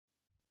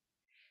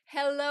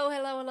Hello,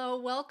 hello,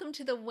 hello. Welcome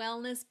to the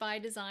Wellness by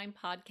Design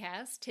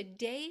podcast.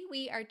 Today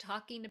we are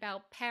talking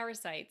about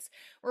parasites.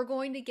 We're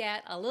going to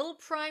get a little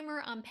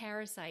primer on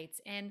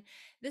parasites. And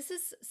this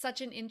is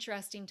such an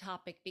interesting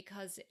topic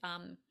because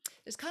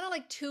there's kind of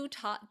like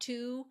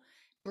two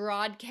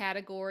broad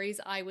categories,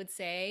 I would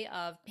say,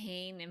 of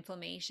pain,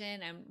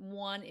 inflammation, and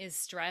one is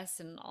stress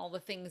and all the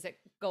things that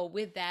go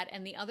with that,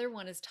 and the other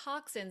one is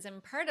toxins,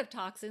 and part of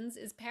toxins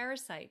is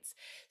parasites.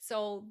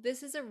 So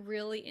this is a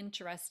really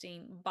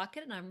interesting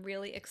bucket, and I'm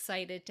really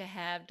excited to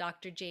have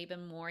Dr.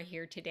 Jaban Moore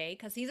here today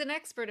because he's an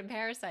expert in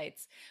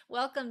parasites.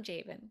 Welcome,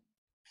 Jaban.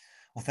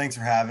 Well, thanks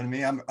for having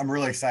me. I'm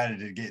really excited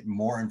to get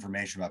more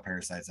information about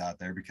parasites out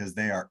there because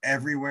they are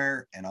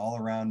everywhere and all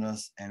around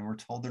us, and we're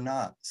told they're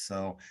not.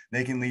 So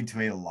they can lead to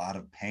a lot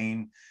of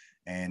pain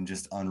and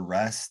just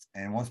unrest.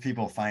 And once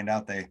people find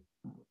out they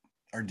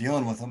are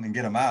dealing with them and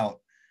get them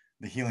out,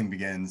 the healing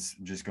begins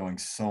just going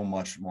so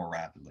much more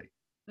rapidly.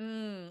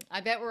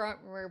 I bet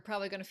we're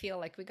probably going to feel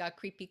like we got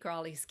creepy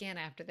crawly skin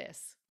after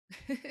this.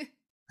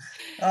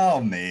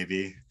 Oh,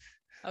 maybe.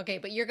 Okay,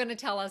 but you're going to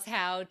tell us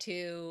how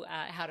to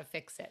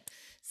fix it.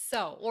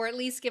 So, or at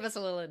least give us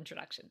a little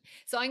introduction.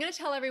 So, I'm going to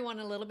tell everyone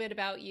a little bit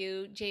about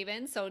you,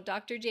 Jaban. So,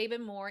 Dr. Jaban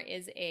Moore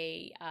is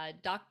a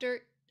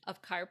doctor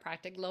of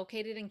chiropractic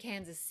located in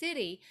Kansas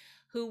City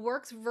who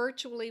works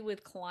virtually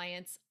with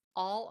clients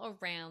all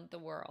around the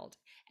world.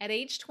 At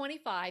age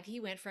 25, he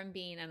went from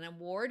being an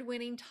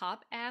award-winning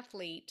top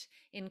athlete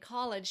in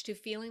college to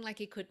feeling like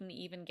he couldn't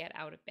even get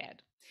out of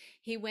bed.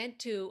 He went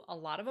to a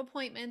lot of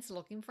appointments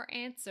looking for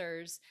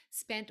answers,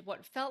 spent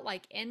what felt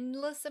like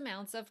endless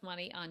amounts of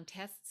money on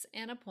tests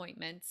and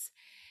appointments,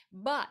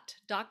 but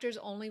doctors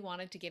only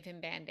wanted to give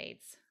him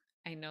band-aids.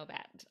 I know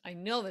that. I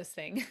know this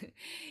thing.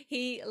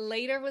 He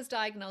later was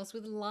diagnosed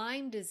with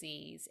Lyme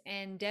disease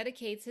and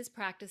dedicates his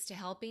practice to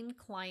helping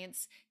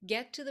clients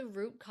get to the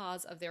root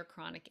cause of their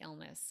chronic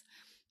illness.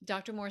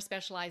 Dr. Moore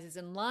specializes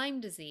in Lyme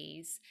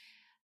disease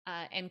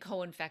and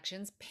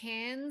co-infections,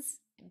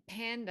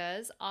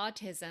 PANDAS,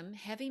 autism,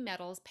 heavy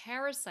metals,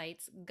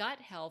 parasites, gut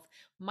health,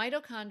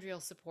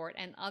 mitochondrial support,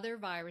 and other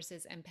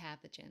viruses and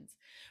pathogens.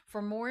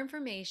 For more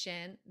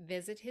information,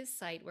 visit his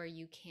site where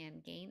you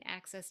can gain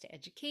access to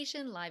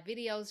education, live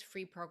videos,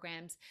 free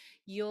programs.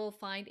 You'll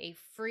find a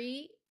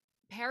free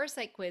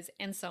parasite quiz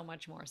and so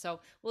much more.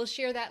 So we'll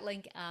share that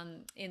link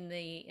in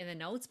the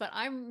notes. But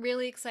I'm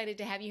really excited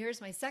to have you here.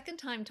 It's my second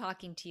time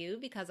talking to you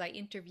because I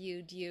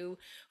interviewed you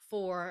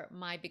for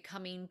my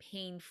Becoming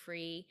Pain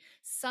Free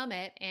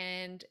Summit,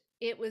 and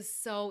it was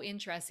so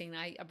interesting.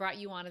 I brought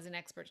you on as an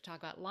expert to talk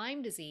about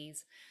Lyme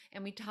disease,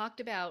 and we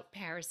talked about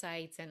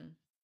parasites and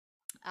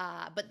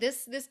but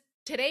this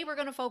today we're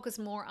going to focus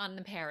more on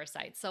the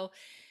parasites. So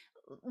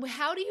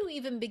how do you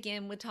even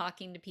begin with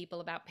talking to people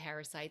about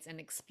parasites and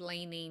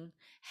explaining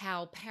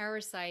how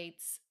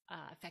parasites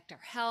affect our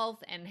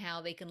health and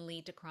how they can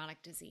lead to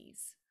chronic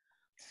disease?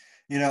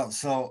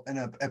 So in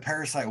a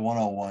parasite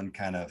 101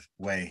 kind of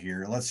way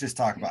here, let's just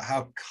talk about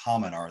how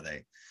common are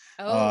they?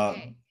 Oh, Uh,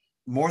 okay.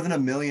 More than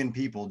 1 million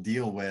people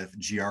deal with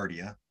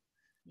Giardia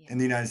Yeah. in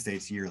the United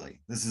States yearly.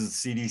 This is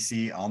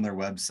CDC on their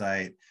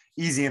website,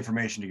 easy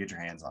information to get your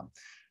hands on.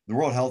 The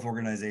World Health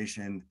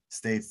Organization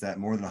states that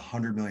more than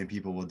 100 million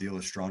people will deal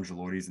with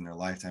strongyloides in their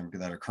lifetime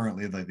that are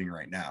currently living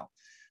right now.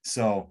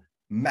 So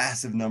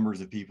massive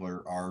numbers of people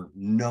are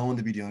known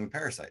to be dealing with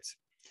parasites.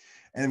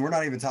 And we're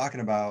not even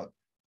talking about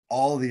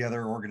all the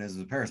other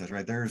organisms of parasites,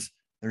 right? There's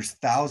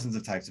thousands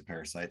of types of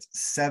parasites.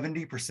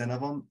 70%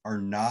 of them are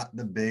not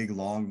the big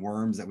long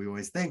worms that we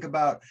always think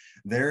about.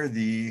 They're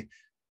the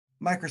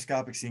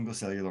microscopic single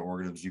cellular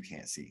organisms you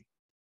can't see.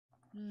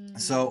 Mm.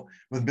 So,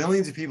 with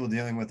billions of people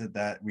dealing with it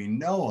that we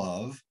know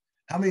of,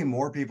 how many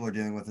more people are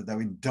dealing with it that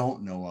we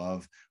don't know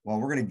of? Well,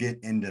 we're going to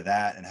get into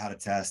that and how to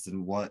test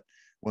and what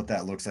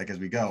that looks like as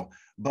we go.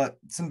 But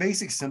some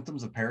basic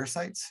symptoms of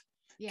parasites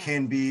Yeah.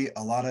 can be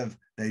a lot of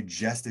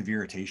digestive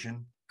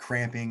irritation,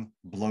 cramping,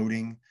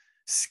 bloating,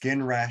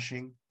 skin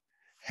rashing,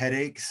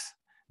 headaches,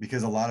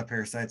 because a lot of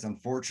parasites,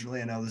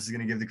 unfortunately, I know this is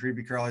going to give the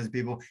creepy crawlies to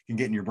people, can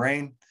get in your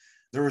brain.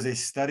 There was a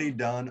study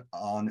done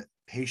on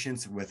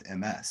patients with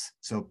MS.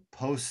 So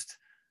post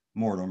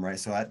mortem, right?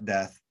 So at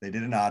death, they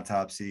did an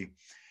autopsy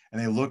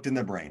and they looked in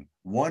the brain.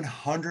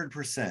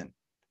 100%.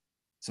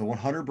 So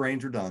 100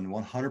 brains were done.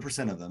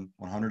 100% of them,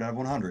 100 out of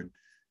 100,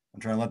 I'm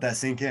trying to let that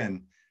sink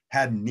in,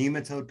 had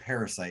nematode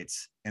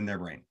parasites in their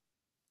brain.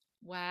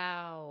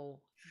 Wow.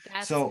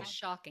 That's So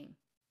shocking.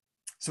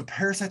 so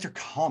parasites are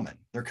common.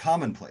 They're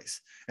commonplace.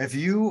 If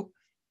you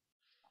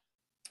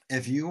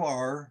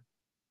are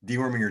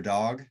deworming your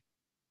dog,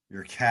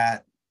 your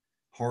cat,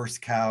 horse,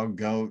 cow,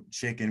 goat,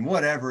 chicken,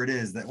 whatever it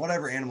is, that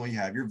whatever animal you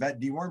have, your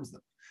vet deworms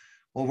them.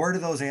 Well, where do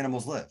those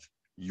animals live?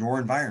 Your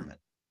environment.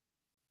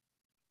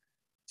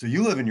 So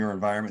you live in your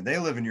environment, they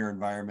live in your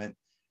environment,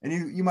 and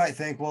you might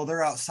think, well,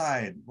 they're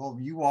outside. Well,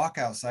 you walk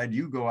outside,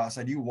 you go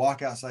outside, you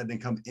walk outside, then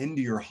come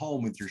into your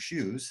home with your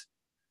shoes.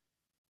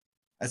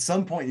 At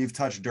some point, you've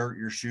touched dirt,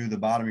 your shoe, the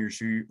bottom of your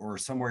shoe, or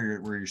somewhere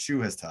where your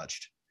shoe has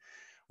touched.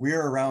 We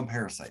are around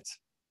parasites.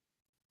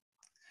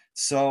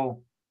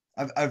 So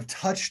I've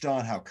touched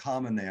on how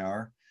common they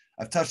are.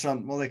 I've touched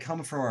on, well, they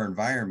come from our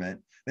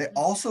environment. They Mm.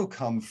 also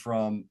come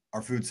from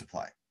our food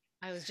supply.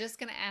 I was just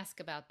going to ask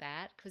about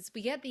that because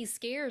we get these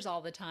scares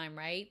all the time,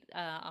 right?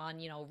 On,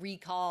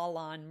 recall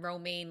on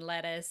romaine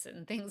lettuce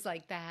and things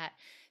like that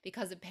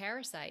because of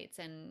parasites.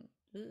 And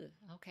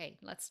okay,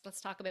 let's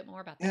talk a bit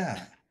more about that.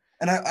 Yeah.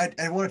 And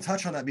I want to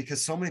touch on that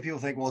because so many people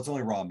think, well, it's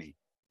only raw meat.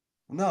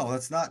 No,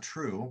 that's not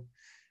true.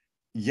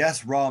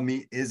 Yes, raw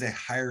meat is a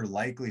higher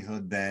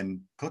likelihood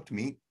than cooked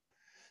meat.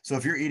 So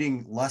if you're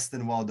eating less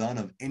than well done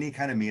of any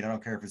kind of meat, I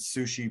don't care if it's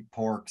sushi,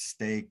 pork,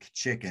 steak,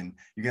 chicken,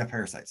 you have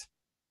parasites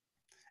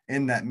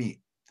in that meat.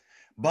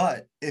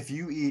 But if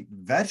you eat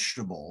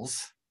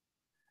vegetables,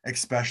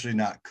 especially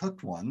not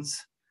cooked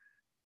ones,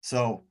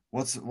 so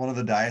what's one of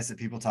the diets that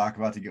people talk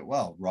about to get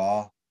well?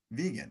 Raw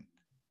vegan.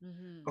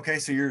 Mm-hmm. Okay,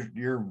 so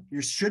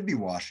you should be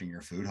washing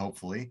your food,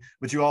 hopefully,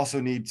 but you also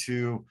need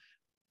to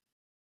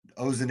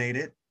ozonate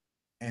it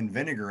and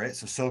vinegar it,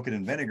 so soak it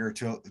in vinegar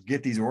to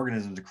get these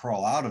organisms to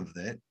crawl out of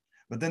it.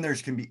 But then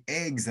there's can be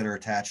eggs that are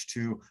attached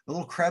to the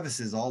little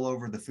crevices all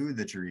over the food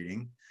that you're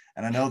eating.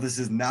 And I know this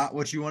is not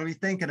what you want to be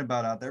thinking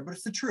about out there, but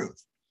it's the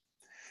truth.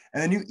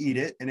 And then you eat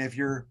it, and if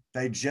your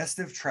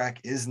digestive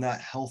tract is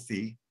not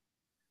healthy,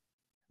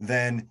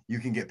 then you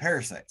can get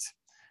parasites.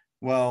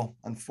 Well,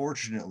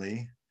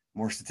 unfortunately,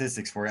 more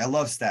statistics for you. I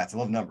love stats. I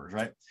love numbers,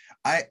 right?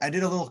 I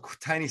did a little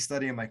tiny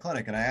study in my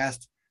clinic, and I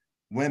asked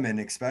women,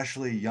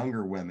 especially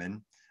younger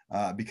women,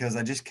 because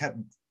I just kept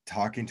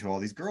talking to all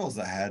these girls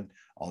that had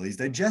all these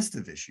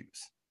digestive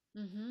issues.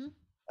 Mm-hmm.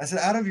 I said,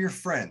 out of your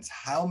friends,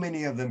 how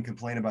many of them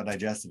complain about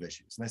digestive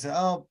issues? And they said,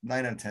 oh,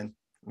 9 out of 10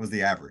 was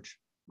the average.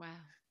 Wow.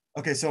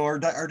 Okay, so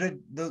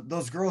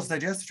those girls'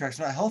 digestive tracts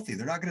are not healthy.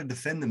 They're not going to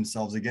defend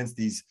themselves against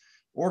these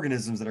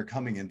organisms that are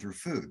coming in through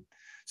food.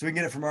 So we can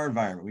get it from our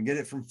environment. We can get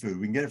it from food.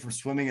 We can get it from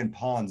swimming in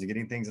ponds and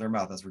getting things in our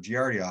mouth. That's where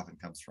Giardia often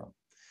comes from.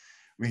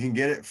 We can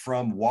get it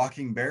from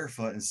walking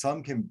barefoot, and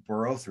some can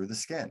burrow through the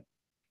skin.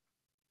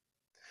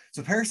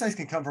 So parasites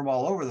can come from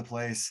all over the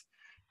place.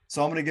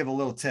 So I'm going to give a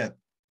little tip.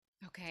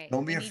 Okay.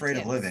 Don't be We need afraid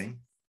of tips. living.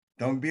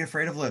 Don't be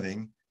afraid of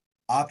living.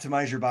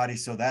 Optimize your body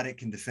so that it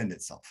can defend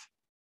itself.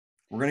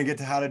 We're going to get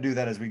to how to do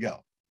that as we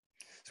go.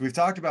 So we've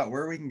talked about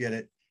where we can get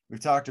it. We've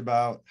talked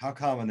about how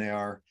common they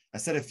are. I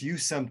said a few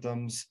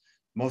symptoms,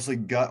 mostly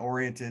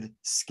gut-oriented,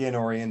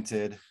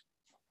 skin-oriented.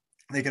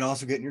 They can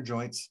also get in your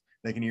joints.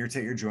 They can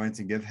irritate your joints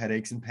and give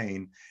headaches and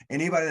pain.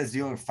 Anybody that's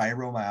dealing with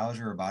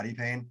fibromyalgia or body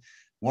pain,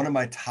 one of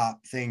my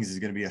top things is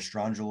going to be a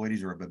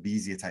strongyloides or a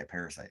babesia type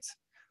parasites.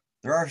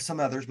 There are some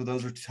others, but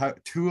those are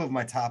two of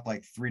my top,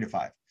 like 3 to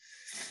 5.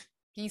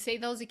 Can you say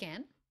those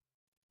again?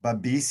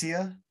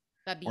 Babesia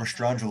or Babesia.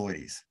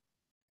 strongyloides.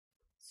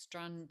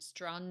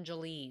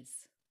 Strongyles.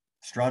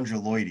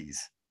 Strongyloides.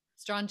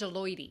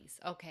 Strongyloides.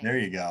 Okay. There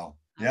you go.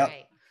 All Yep.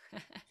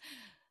 right.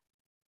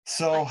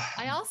 So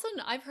I also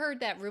I've heard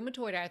that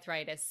rheumatoid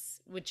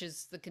arthritis, which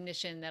is the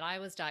condition that I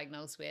was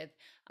diagnosed with,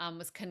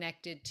 was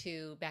connected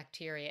to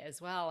bacteria as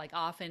well. Like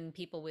often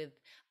people with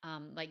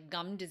like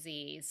gum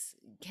disease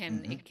can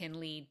mhm, it can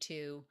lead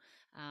to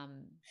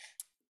um,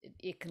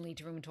 it can lead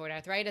to rheumatoid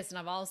arthritis, and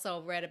I've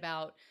also read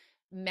about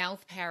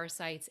mouth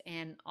parasites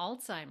and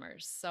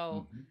Alzheimer's.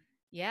 So mhm.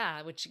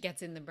 yeah, which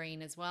gets in the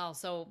brain as well.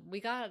 So we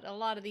got a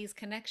lot of these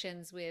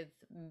connections with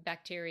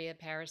bacteria,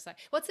 parasite.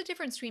 What's the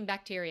difference between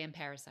bacteria and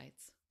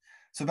parasites?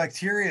 So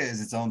bacteria is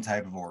its own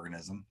type of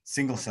organism,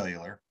 single Okay.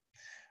 cellular.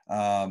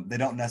 They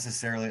don't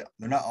necessarily,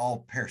 they're not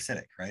all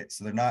parasitic, right?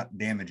 So they're not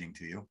damaging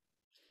to you.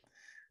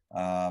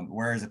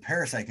 Whereas a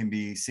parasite can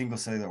be single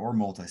cellular or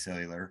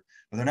multicellular,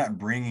 but they're not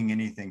bringing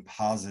anything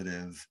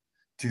positive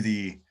to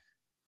the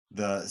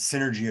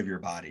synergy of your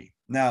body.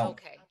 Now,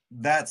 Okay.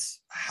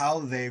 that's how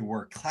they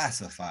were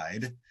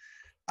classified.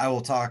 I will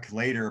talk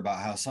later about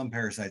how some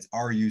parasites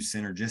are used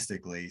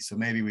synergistically. So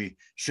maybe we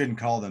shouldn't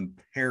call them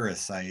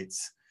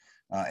parasites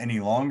any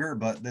longer,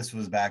 but this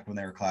was back when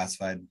they were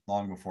classified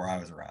long before I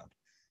was around.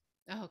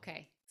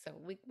 Okay. So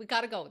we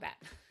got to go with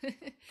that.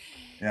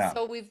 Yeah.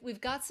 So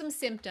we've got some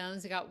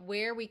symptoms, we got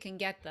where we can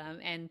get them,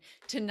 and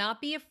to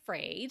not be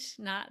afraid,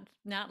 not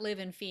live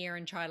in fear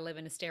and try to live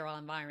in a sterile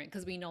environment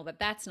because we know that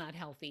that's not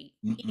healthy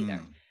either,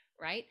 Mm-mm.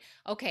 right?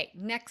 Okay,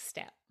 next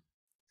step.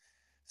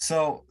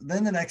 So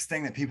then the next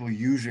thing that people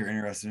usually are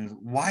interested in is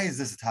why is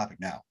this a topic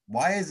now?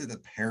 Why is it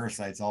that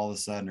parasites all of a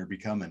sudden are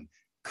becoming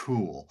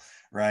cool,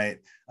 right?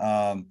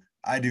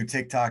 I do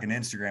TikTok and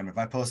Instagram. If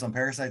I post on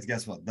parasites,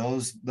 guess what?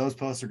 Those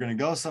posts are going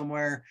to go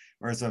somewhere.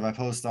 Whereas if I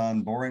post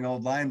on boring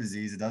old Lyme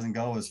disease, it doesn't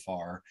go as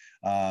far.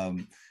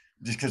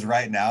 Just because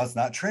right now it's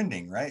not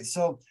trending, right?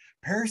 So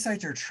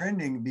parasites are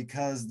trending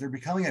because they're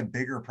becoming a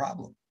bigger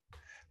problem.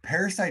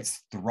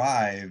 Parasites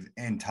thrive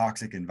in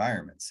toxic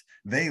environments.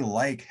 They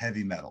like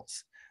heavy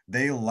metals.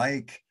 They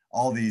like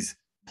all these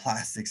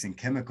plastics and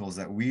chemicals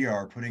that we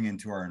are putting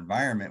into our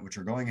environment, which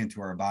are going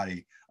into our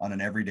body on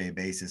an everyday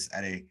basis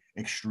at a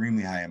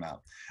extremely high amount.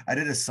 I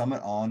did a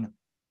summit on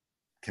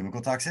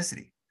chemical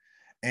toxicity.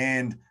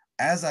 And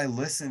as I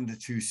listened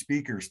to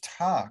speakers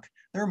talk,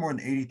 there are more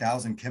than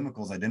 80,000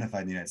 chemicals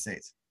identified in the United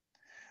States.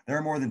 There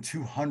are more than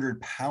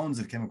 200 pounds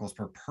of chemicals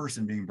per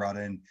person being brought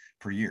in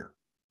per year.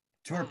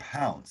 200 Wow.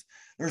 pounds.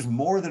 There's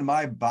more than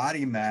my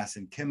body mass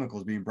and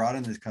chemicals being brought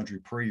into this country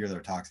per year that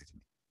are toxic to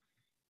me.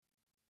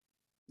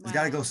 It's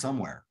got to go Wow.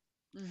 somewhere.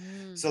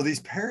 Mm-hmm. So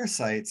these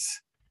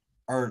parasites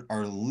are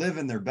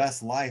living their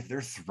best life.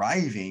 They're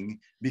thriving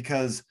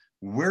because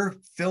we're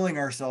filling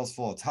ourselves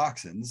full of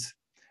toxins.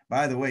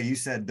 By the way, you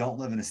said don't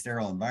live in a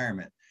sterile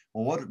environment.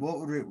 Well, what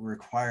would it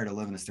require to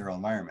live in a sterile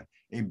environment?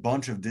 A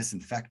bunch of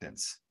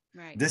disinfectants.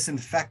 Right.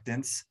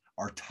 Disinfectants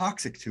are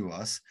toxic to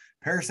us.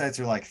 Parasites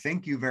are like,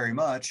 thank you very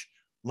much.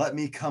 Let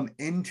me come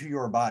into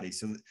your body.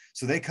 So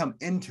they come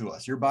into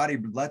us. Your body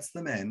lets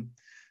them in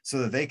so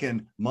that they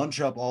can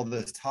munch up all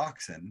this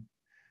toxin,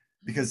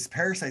 because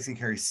parasites can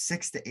carry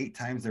 6 to 8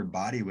 times their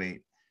body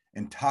weight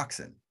in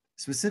toxin.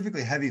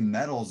 Specifically, heavy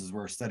metals is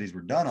where studies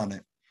were done on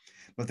it,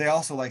 but they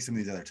also like some of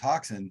these other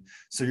toxins.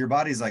 So your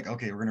body's like,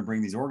 okay, we're going to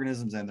bring these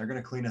organisms in, they're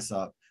going to clean us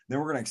up, then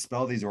we're going to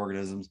expel these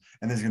organisms,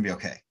 and this is going to be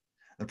okay.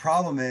 The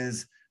problem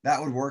is that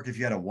would work if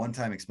you had a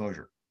one-time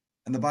exposure.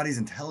 And the body's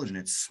intelligent,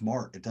 it's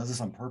smart, it does this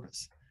on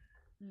purpose.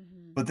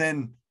 Mm-hmm. But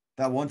then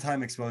that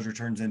one-time exposure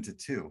turns into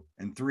 2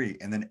 and 3,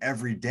 and then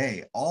every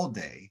day, all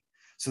day.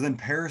 So then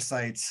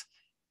parasites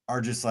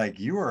are just like,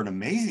 you are an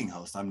amazing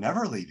host. I'm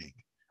never leaving.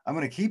 I'm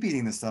going to keep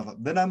eating this stuff.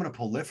 Then I'm going to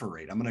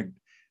proliferate. I'm going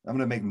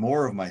to make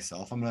more of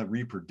myself. I'm going to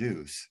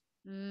reproduce.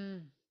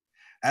 Mm.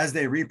 As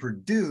they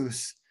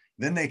reproduce,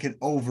 then they can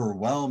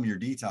overwhelm your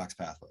detox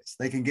pathways.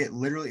 They can get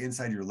literally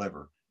inside your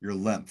liver, your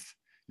lymph,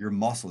 your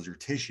muscles, your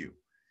tissue.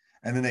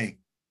 And then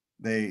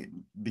they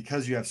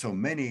because you have so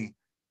many,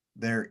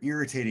 they're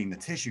irritating the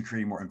tissue,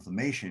 creating more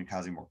inflammation,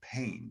 causing more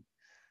pain.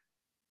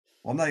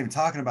 Well, I'm not even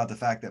talking about the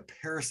fact that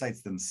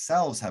parasites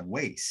themselves have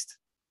waste.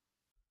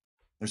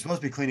 They're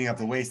supposed to be cleaning up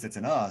the waste that's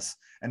in us,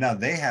 and now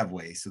they have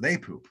waste, so they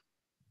poop.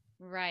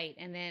 Right.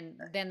 And then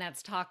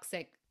that's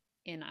toxic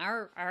in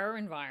our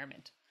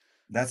environment.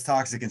 That's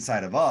toxic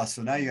inside of us.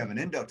 So now you have an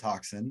Mm-hmm.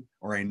 endotoxin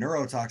or a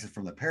neurotoxin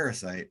from the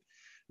parasite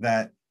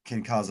that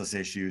can cause us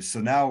issues. So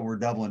now we're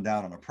doubling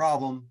down on a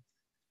problem,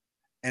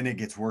 and it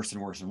gets worse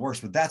and worse and worse.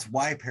 But that's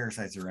why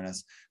parasites are in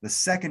us. The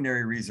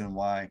secondary reason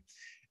why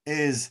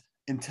is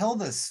until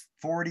the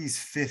 40s,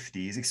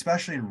 50s,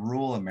 especially in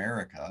rural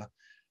America,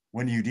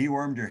 when you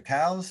dewormed your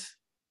cows,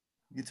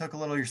 you took a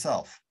little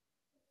yourself.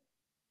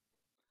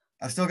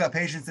 I've still got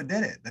patients that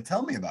did it, that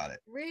tell me about it.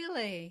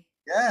 Really?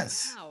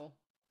 Yes. Wow.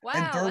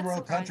 In Wow, third that's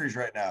world countries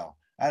surprising. right now.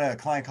 I had a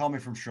client call me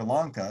from Sri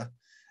Lanka,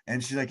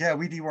 and she's like, yeah,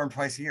 we deworm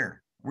twice a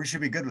year. We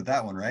should be good with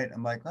that one, right?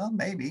 I'm like, well,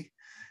 maybe.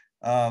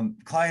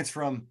 Clients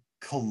from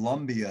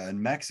Colombia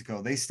and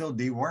Mexico, they still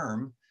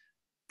deworm,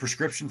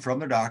 prescription from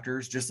their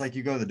doctors. Just like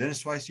you go to the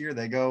dentist twice a year,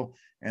 they go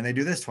and they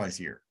do this twice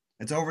a year.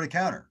 It's over the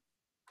counter.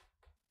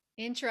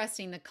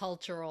 Interesting, the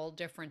cultural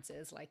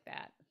differences like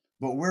that.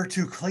 But we're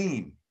too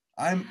clean.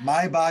 Yeah.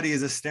 My body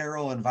is a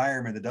sterile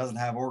environment that doesn't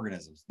have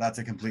organisms. That's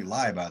a complete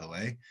lie, by the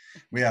way.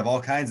 We have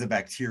all kinds of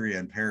bacteria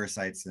and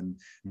parasites and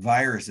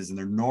viruses, and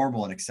they're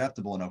normal and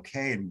acceptable and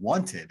okay and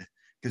wanted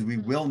because we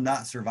Mm. will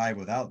not survive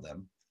without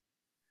them.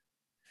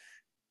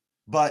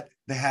 But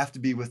they have to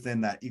be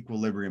within that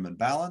equilibrium and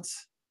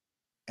balance.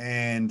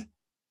 And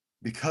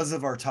because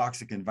of our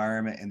toxic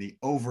environment and the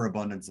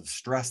overabundance of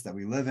stress that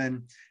we live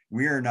in,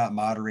 we are not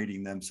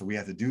moderating them. So we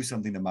have to do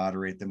something to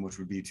moderate them, which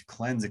would be to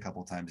cleanse a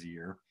couple times a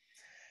year.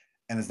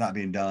 And it's not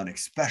being done,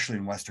 especially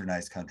in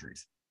westernized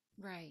countries.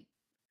 Right.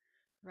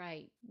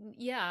 Right.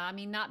 Yeah, I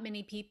mean, not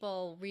many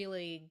people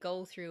really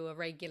go through a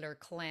regular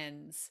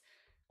cleanse,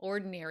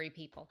 ordinary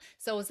people.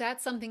 So is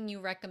that something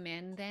you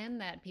recommend then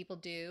that people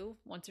do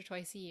once or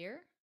twice a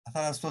year? I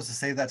thought I was supposed to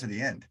save that to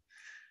the end.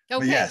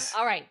 But Okay. yes,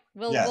 All right.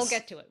 We'll yes,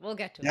 get to it. We'll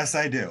get to it. yes,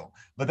 I do.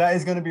 But that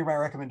is going to be my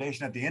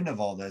recommendation at the end of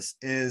all this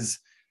is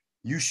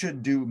you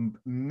should do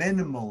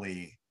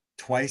minimally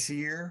twice a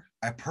year.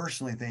 I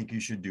personally think you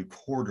should do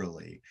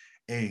quarterly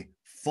a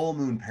full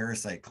moon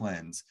parasite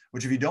cleanse,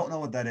 which if you don't know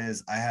what that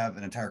is, I have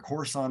an entire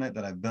course on it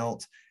that I've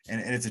built.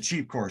 And it's a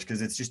cheap course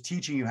because it's just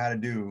teaching you how to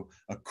do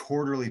a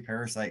quarterly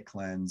parasite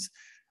cleanse,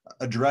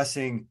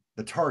 addressing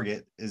the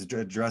target is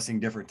addressing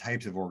different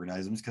types of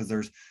organisms because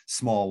there's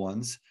small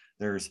ones,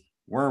 there's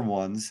worm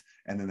ones,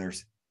 and then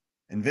there's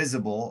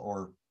invisible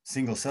or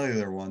single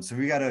cellular ones. So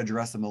we got to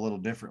address them a little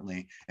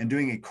differently and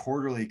doing a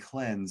quarterly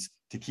cleanse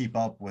to keep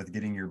up with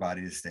getting your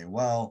body to stay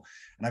well.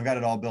 And I've got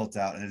it all built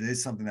out. And it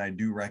is something that I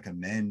do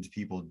recommend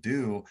people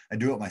do. I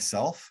do it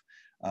myself.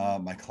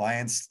 My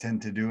clients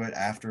tend to do it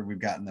after we've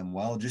gotten them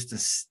well, just to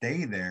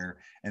stay there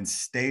and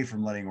stay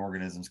from letting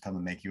organisms come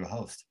and make you a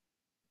host.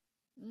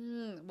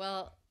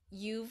 Well,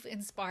 you've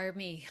inspired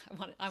me.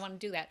 I want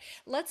to do that.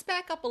 Let's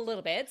back up a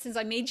little bit since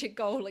I made you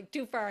go like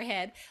too far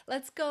ahead.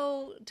 Let's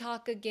go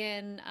talk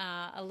again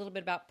a little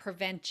bit about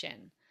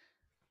prevention.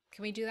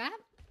 Can we do that?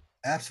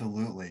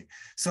 Absolutely.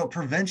 So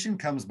prevention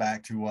comes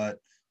back to what,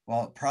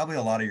 well, probably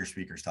a lot of your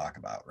speakers talk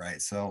about,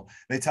 right? So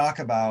they talk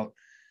about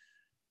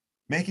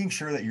making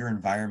sure that your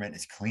environment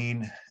is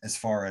clean as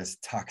far as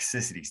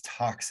toxicities,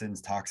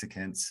 toxins,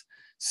 toxicants.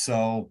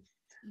 So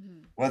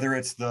Mhm. Whether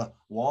it's the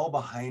wall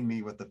behind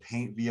me with the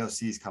paint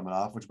VOCs coming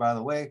off, which by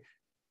the way,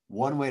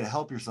 one way to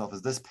help yourself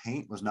is this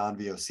paint was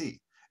non-VOC.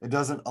 It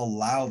doesn't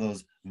allow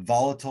those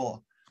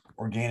volatile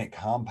organic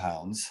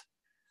compounds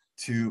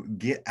to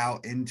get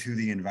out into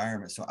the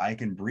environment so I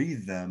can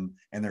breathe them,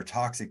 and they're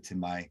toxic to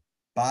my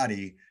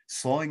body,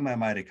 slowing my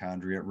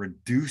mitochondria,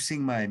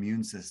 reducing my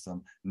immune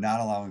system,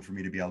 not allowing for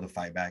me to be able to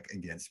fight back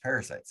against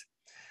parasites.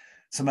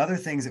 Some other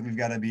things that we've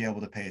got to be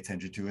able to pay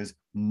attention to is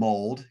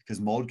mold, because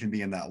mold can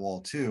be in that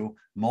wall too.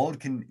 Mold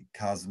can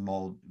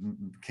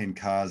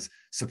cause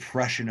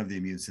suppression of the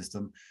immune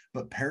system,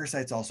 but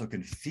parasites also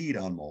can feed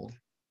on mold.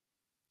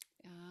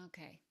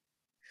 Okay.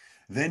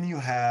 Then you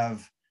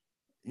have,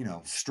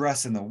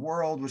 stress in the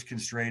world, which can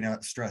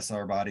stress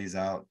our bodies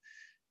out.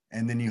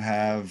 And then you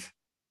have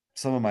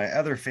some of my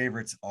other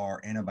favorites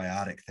are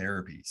antibiotic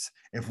therapies.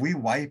 If we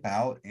wipe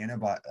out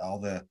all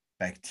the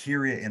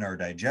bacteria in our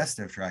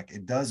digestive tract,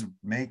 it does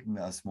make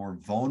us more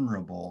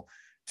vulnerable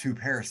to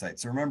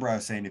parasites. So remember, I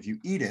was saying if you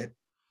eat it,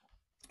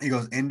 it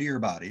goes into your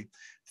body,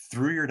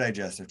 through your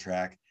digestive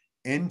tract,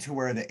 into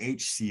where the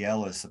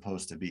HCl is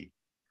supposed to be.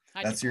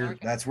 Hydrochloric.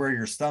 That's where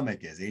your stomach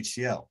is,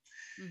 HCl.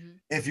 Mm-hmm.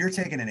 If you're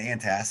taking an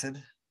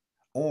antacid,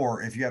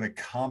 or if you have a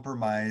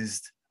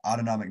compromised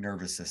autonomic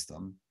nervous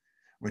system,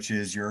 which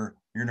is your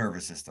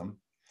nervous system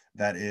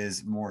that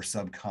is more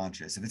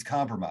subconscious, if it's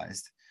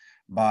compromised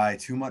by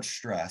too much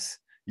stress,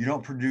 you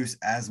don't produce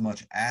as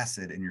much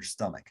acid in your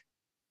stomach.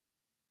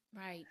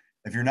 Right.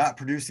 If you're not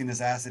producing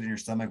this acid in your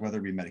stomach, whether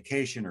it be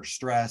medication or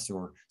stress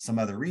or some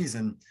other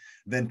reason,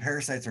 then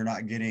parasites are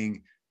not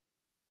getting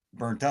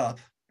burnt up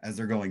as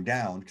they're going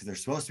down, because they're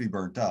supposed to be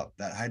burnt up.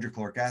 That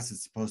hydrochloric acid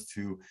is supposed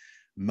to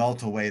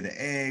melt away the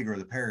egg or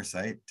the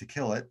parasite to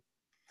kill it.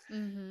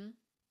 Mm-hmm.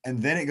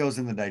 And then it goes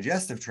in the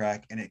digestive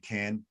tract and it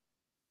can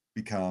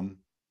become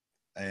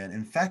an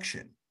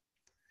infection.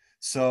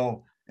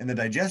 So in the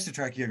digestive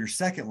tract, you have your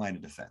second line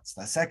of defense.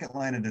 That second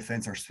line of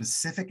defense are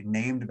specific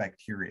named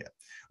bacteria.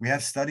 We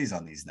have studies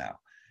on these now.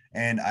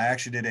 And I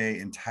actually did an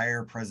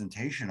entire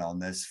presentation on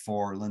this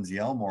for Lindsay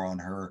Elmore on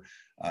her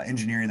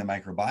Engineering the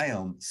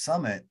Microbiome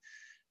Summit.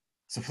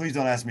 So please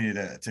don't ask me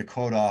to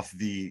quote off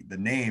the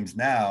names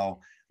now,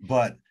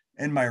 but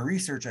in my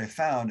research I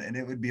found, and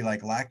it would be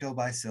like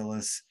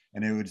lactobacillus,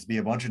 and it would just be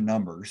a bunch of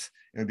numbers.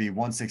 It would be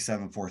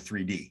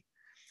 16743D.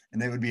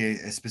 And they would be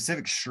a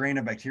specific strain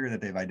of bacteria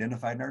that they've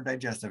identified in our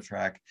digestive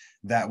tract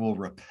that will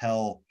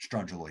repel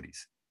strongyloides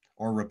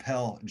or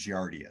repel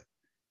Giardia.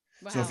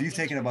 So if Wow. you've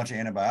taken a bunch of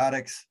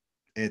antibiotics,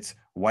 it's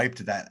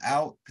wiped that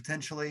out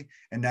potentially,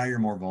 and now you're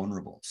more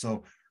vulnerable.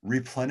 So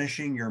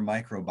replenishing your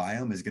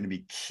microbiome is going to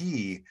be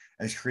key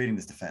as creating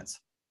this defense.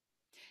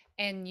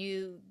 And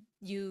you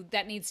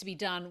that needs to be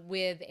done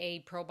with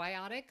a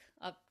probiotic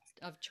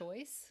of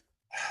choice.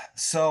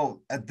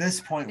 So at this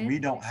point, Recommended. we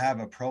don't have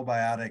a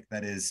probiotic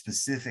that is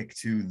specific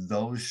to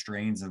those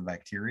strains of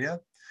bacteria.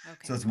 So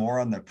Okay. it's more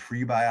on the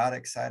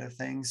prebiotic side of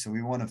things. So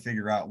we want to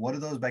figure out, what do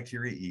those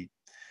bacteria eat,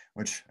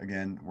 which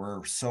again,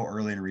 we're so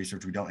early in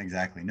research, we don't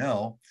exactly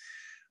know.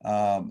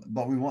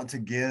 But we want to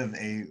give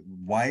a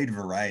wide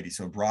variety,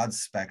 so a broad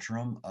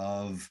spectrum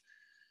of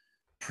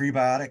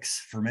prebiotics,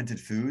 fermented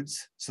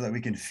foods, so that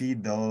we can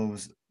feed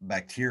those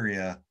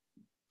bacteria,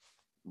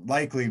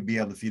 likely be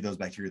able to feed those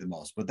bacteria the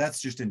most. But that's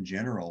just in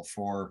general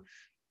for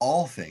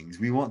all things.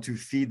 We want to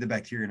feed the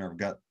bacteria in our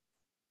gut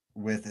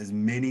with as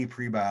many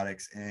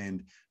prebiotics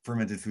and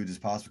fermented foods as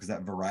possible, because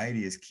that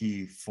variety is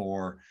key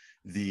for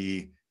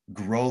the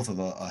growth of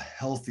a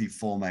healthy,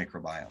 full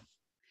microbiome.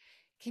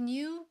 Can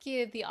you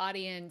give the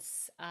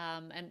audience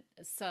a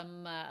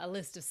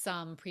list of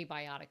some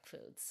prebiotic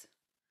foods?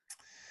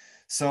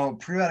 So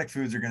prebiotic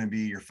foods are going to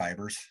be your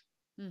fibers.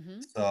 Mm-hmm.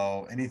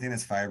 So anything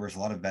that's fibers, a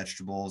lot of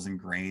vegetables and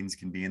grains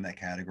can be in that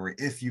category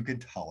if you can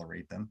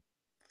tolerate them.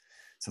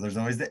 So there's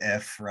always the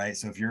if, right?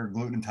 So if you're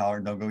gluten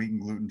intolerant, don't go eating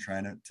gluten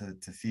trying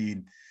to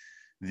feed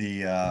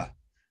the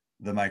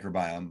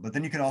microbiome. But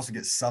then you can also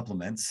get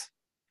supplements.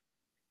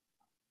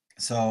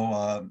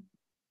 So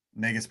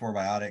Megaspore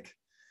Biotic,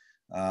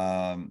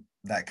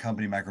 that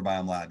company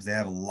Microbiome Labs, they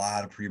have a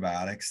lot of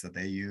prebiotics that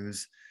they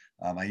use.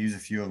 I use a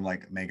few of them,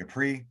 like Mega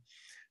Pre.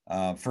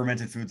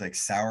 Fermented foods like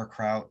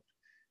sauerkraut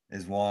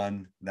is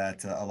one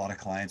that a lot of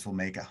clients will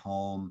make at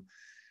home.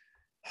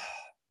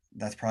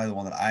 That's probably the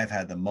one that I've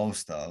had the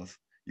most of.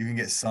 You can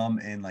get some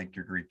in like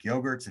your Greek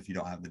yogurts if you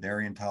don't have the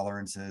dairy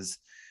intolerances.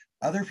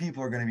 Other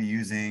people are going to be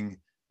using,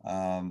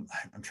 I'm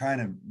trying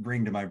to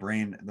bring to my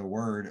brain the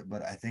word,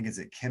 but I think it's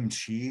a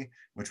kimchi,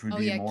 which would Oh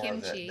be yeah, more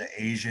of the kimchi.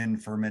 Asian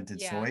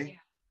fermented Yeah, soy.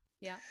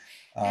 yeah.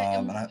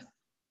 And And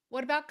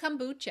what about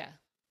kombucha?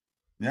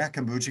 yeah,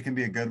 kombucha can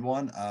be a good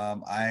one.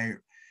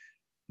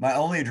 My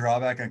only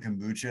drawback on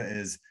kombucha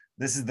is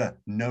this is the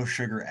no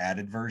sugar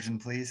added version,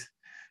 please.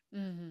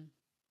 Mm-hmm.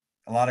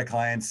 A lot of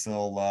clients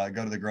will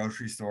go to the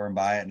grocery store and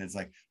buy it, and it's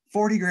like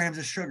 40 grams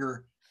of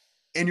sugar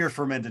in your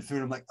fermented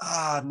food. I'm like,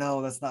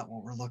 no, that's not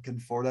what we're looking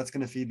for. That's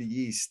going to feed the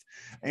yeast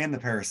and the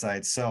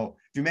parasites. So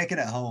if you make it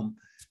at home,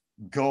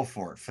 go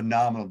for it.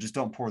 Phenomenal. Just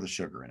don't pour the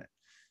sugar in it.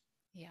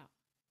 Yeah.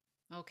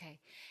 Okay.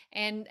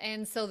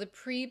 And so the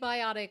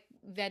prebiotic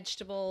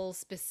vegetables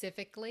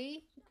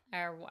specifically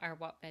are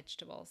what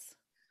vegetables?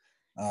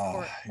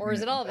 Oh, Or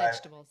is it all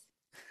vegetables?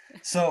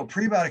 so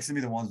prebiotics to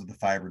be the ones with the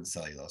fiber and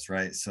cellulose,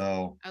 right?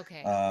 So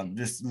Okay, okay.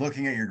 just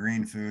looking at your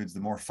green foods, the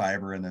more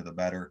fiber in there, the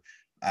better.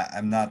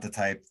 I'm not the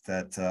type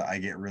that I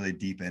get really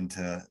deep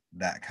into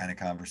that kind of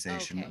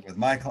conversation Okay. with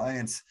my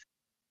clients.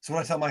 So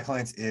what I tell my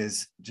clients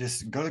is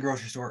just go to the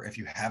grocery store. If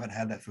you haven't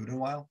had that food in a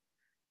while,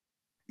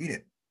 eat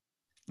it.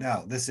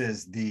 Now, this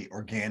is the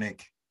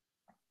organic,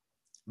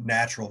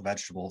 natural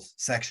vegetables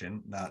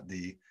section, not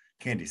the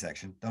candy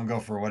section. Don't go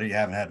for what you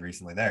haven't had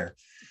recently there.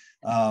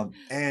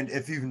 And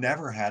if you've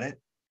never had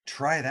it,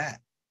 try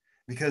that,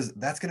 because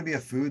that's going to be a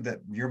food that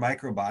your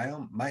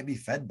microbiome might be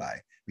fed by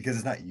because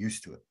it's not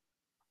used to it.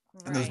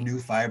 And those Right. new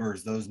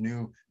fibers, those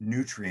new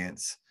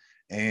nutrients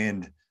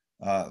and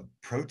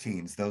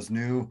proteins, those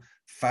new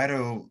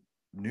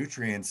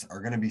phytonutrients are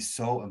going to be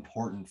so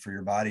important for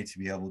your body to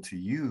be able to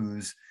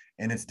use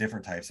in its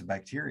different types of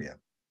bacteria.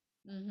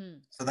 Mm-hmm.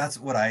 So that's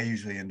what I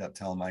usually end up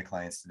telling my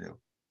clients to do.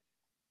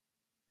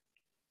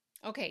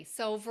 Okay,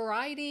 so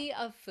variety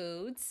of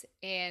foods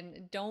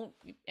and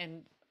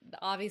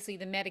obviously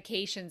the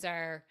medications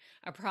are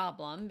a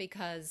problem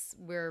because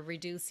we're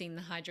reducing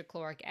the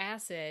hydrochloric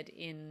acid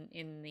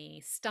in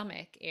the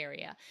stomach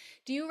area.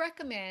 Do you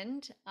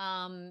recommend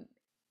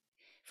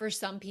for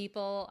some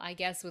people, I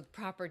guess with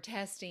proper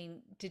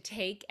testing, to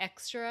take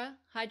extra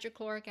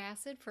hydrochloric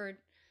acid for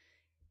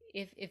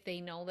if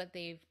they know that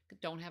they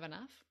don't have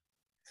enough?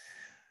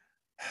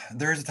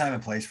 There is a time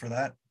and place for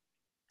that.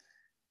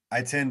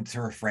 I tend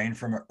to refrain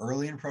from it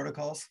early in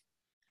protocols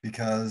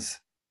because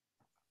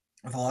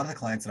with a lot of the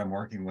clients that I'm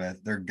working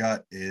with, their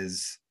gut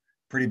is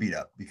pretty beat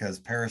up because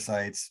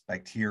parasites,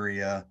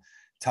 bacteria,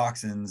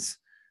 toxins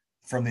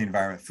from the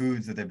environment,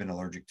 foods that they've been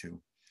allergic to.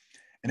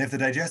 And if the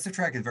digestive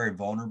tract is very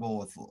vulnerable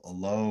with a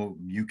low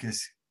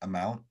mucus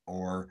amount,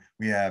 or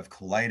we have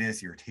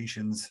colitis,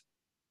 irritations,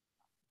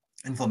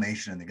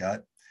 inflammation in the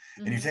gut,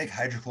 and you Mm-hmm. take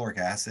hydrochloric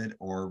acid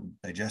or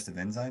digestive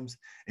enzymes,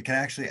 it can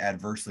actually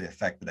adversely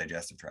affect the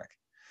digestive tract.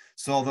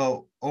 So,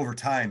 although over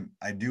time,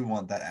 I do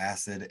want that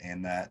acid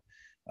and that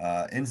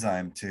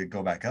enzyme to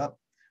go back up,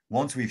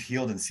 once we've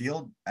healed and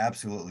sealed,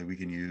 absolutely we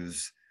can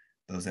use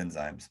those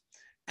enzymes.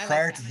 I like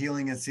Prior to that.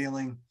 healing and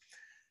sealing,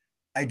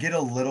 I get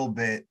a little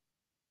bit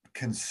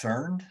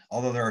concerned,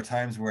 although there are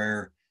times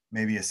where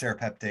maybe a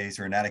serapeptase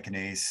or an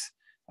adakinase,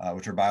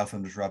 which are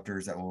biofilm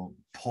disruptors that will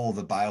pull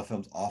the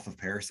biofilms off of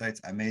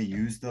parasites, I may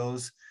use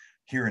those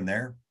here and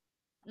there.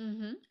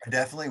 Mm-hmm. I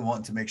definitely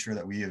want to make sure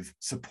that we have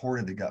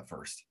supported the gut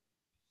first.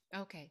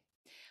 Okay.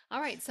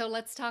 All right, so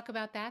let's talk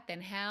about that then.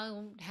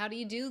 How do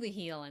you do the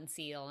heal and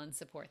seal and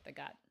support the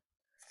gut?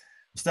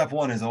 Step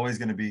one is always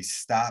going to be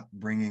stop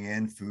bringing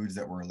in foods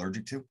that we're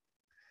allergic to.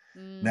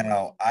 Mm,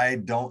 Now, I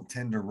don't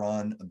tend to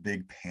run a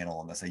big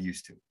panel unless I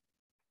used to.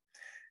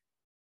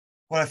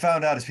 What I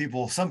found out is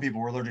some people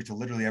were allergic to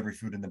literally every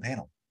food in the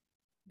panel.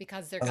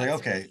 because their I was like,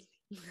 guts are okay.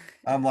 leaky.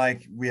 I'm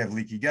like, we have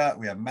leaky gut,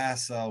 we have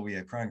mast cell, we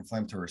have chronic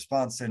inflammatory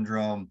response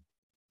syndrome.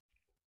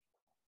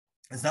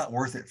 It's not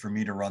worth it for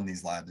me to run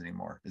these labs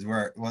anymore, is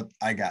where what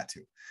I got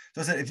to.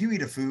 So I said, if you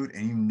eat a food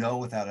and you know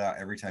without a doubt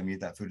every time you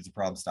eat that food it's a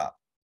problem, stop.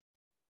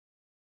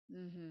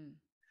 Mm-hmm.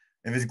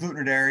 If it's gluten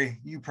or dairy,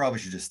 you probably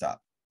should just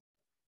stop.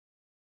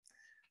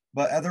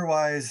 But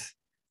otherwise,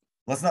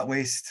 let's not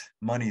waste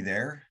money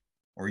there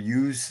or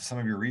use some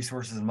of your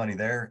resources and money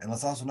there. And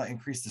let's also not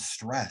increase the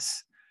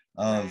stress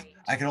of Right.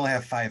 I can only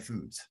have 5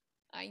 foods.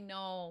 I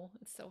know.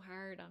 It's so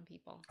hard on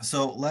people.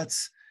 So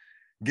let's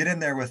get in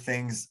there with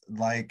things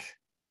like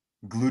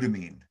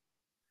glutamine,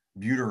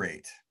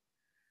 butyrate,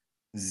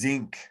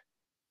 zinc.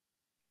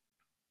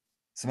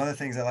 Some other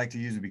things I like to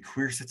use would be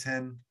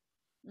quercetin,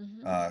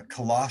 Mm-hmm.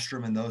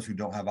 colostrum in those who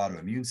don't have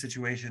autoimmune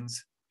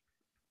situations.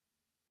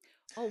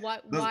 Oh, why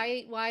Those,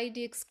 why why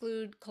do you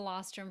exclude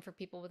colostrum for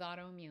people with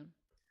autoimmune?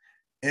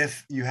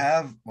 if you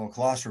have, well,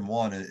 colostrum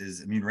one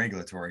is immune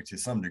regulatory to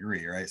some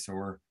degree, right? So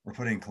we're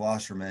putting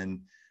colostrum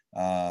in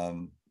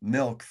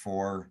milk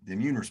for the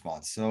immune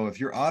response. So if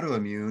you're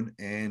autoimmune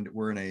and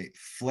we're in a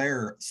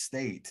flare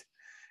state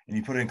and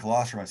you put in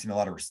colostrum, I've seen a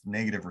lot of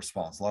negative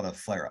response, a lot of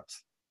flare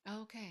ups.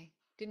 Okay.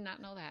 Did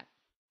not know that.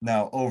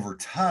 Now, over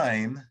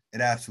time, it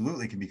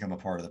absolutely can become a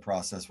part of the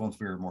process once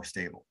we're more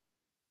stable.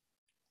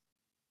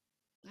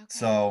 Okay.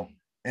 So,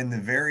 in the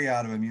very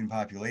autoimmune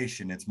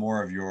population, it's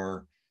more of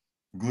your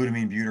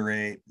glutamine,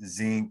 butyrate,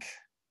 zinc,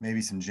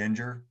 maybe some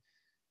ginger.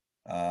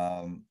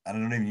 I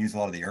don't even use a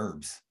lot of the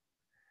herbs.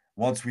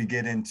 Once we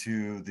get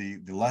into the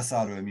less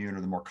autoimmune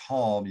or the more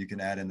calm, you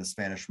can add in the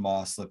Spanish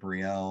moss,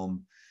 slippery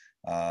elm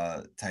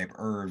type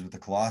herbs with the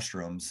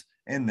colostrums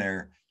in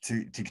there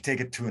to take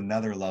it to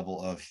another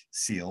level of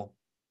seal.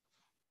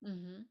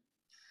 Mm-hmm.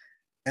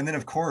 And then,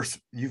 of course,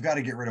 you've got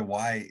to get rid of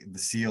why the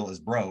seal is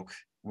broke,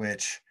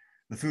 which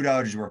the food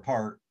allergies were a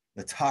part,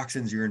 the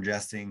toxins you're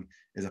ingesting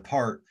is a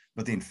part,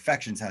 but the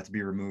infections have to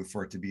be removed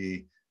for it to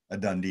be a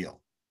done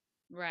deal.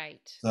 Right.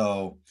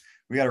 So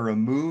we got to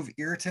remove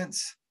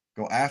irritants,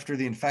 go after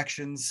the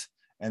infections,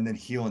 and then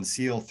heal and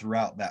seal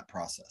throughout that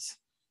process.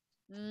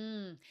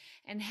 Mm.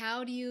 And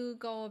how do you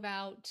go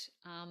about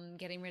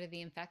getting rid of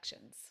the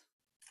infections?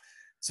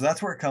 So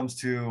that's where it comes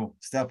to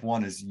step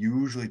one is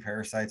usually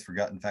parasites for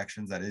gut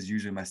infections. That is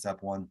usually my step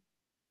one.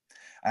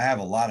 I have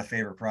a lot of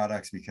favorite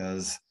products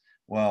because,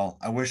 well,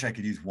 I wish I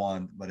could use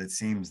one, but it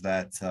seems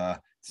that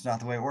it's not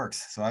the way it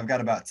works. So I've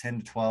got about 10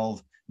 to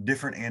 12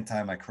 different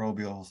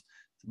antimicrobials,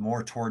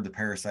 more toward the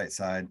parasite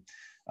side.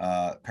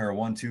 Para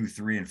 1, 2,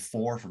 3, and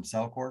 4 from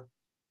Cellcore.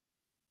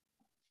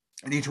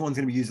 And each one's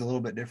going to be used a little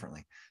bit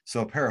differently.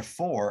 So para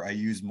 4, I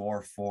use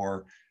more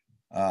for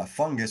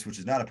fungus, which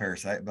is not a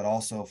parasite, but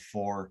also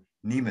for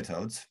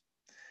nematodes.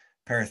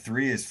 Para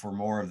 3 is for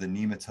more of the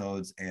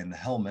nematodes and the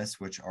helminths,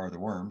 which are the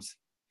worms.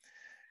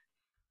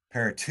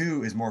 Para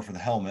 2 is more for the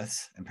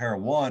helminths, and para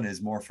 1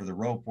 is more for the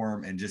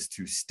ropeworm and just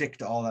to stick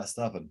to all that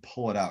stuff and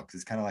pull it out because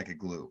it's kind of like a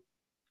glue.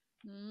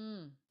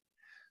 Mm.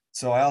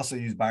 So I also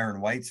use Byron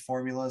White's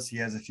formulas. He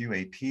has a few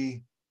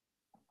AP,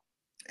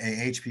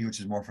 AHP, which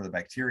is more for the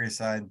bacteria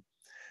side.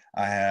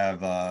 I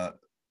have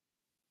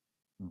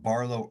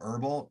Barlow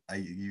Herbal. I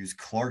use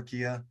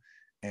Clarkia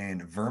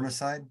and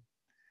Vermicide,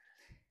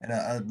 and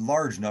a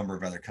large number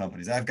of other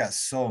companies. I've got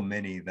so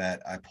many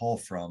that I pull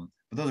from,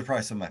 but those are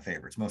probably some of my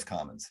favorites, most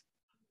commons.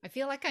 I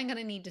feel like I'm going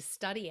to need to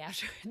study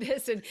after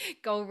this and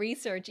go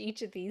research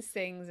each of these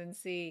things and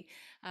see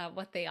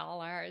what they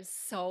all are. It's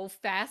so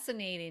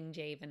fascinating,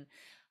 Javen.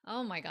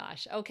 Oh my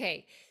gosh.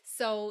 Okay.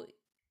 So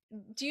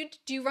do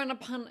you run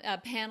a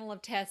panel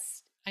of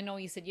tests? I know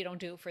you said you don't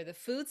do it for the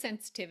food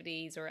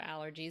sensitivities or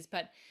allergies,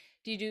 but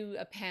do you do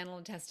a panel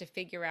of tests to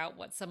figure out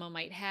what someone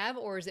might have,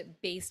 or is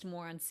it based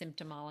more on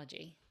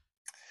symptomology?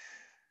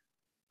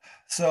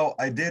 So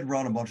I did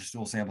run a bunch of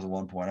stool samples at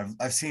one point.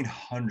 I've seen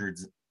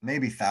hundreds,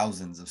 maybe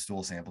thousands of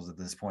stool samples at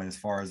this point as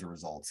far as the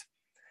results.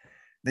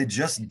 They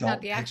just Not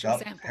don't the pick actual up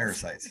samples.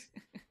 parasites.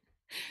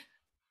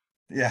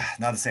 Yeah,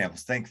 not the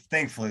samples.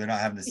 Thankfully, they're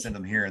not having to send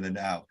them here and then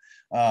out.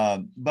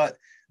 But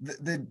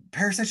the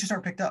parasites just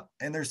aren't picked up,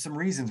 and there's some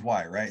reasons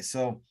why, right?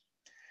 So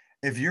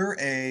if you're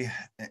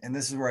and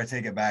this is where I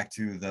take it back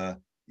to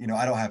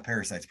I don't have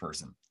parasites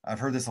person. I've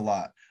heard this a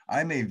lot.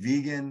 I'm a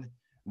vegan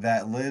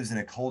that lives in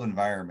a cold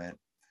environment,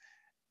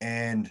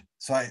 and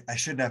so I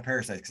shouldn't have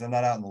parasites because I'm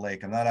not out in the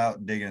lake. I'm not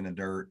out digging in the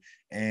dirt,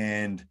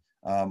 and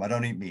I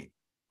don't eat meat.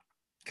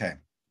 Okay,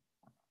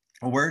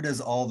 well, where do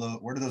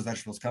those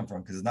vegetables come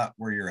from? Because it's not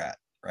where you're at,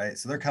 right?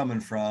 So they're coming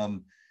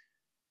from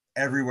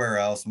everywhere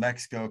else: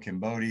 Mexico,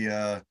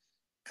 Cambodia,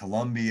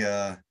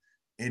 Colombia,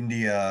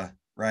 India,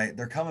 right?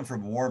 They're coming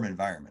from warm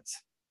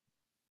environments,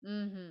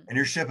 Mm-hmm. and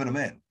you're shipping them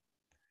in.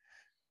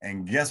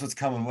 And guess what's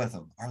coming with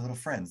them? Our little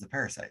friends, the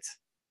parasites.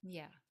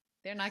 Yeah.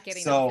 They're not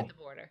getting off at So the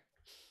border.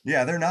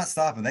 yeah, they're not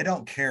stopping. They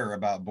don't care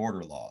about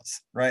border laws,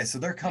 right? So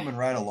they're coming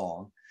right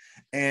along.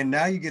 And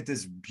now you get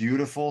this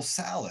beautiful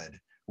salad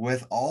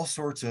with all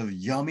sorts of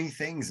yummy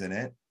things in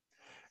it.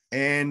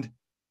 And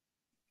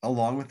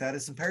along with that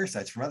is some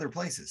parasites from other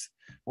places.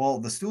 Well,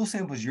 the stool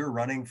samples you're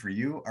running for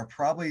you are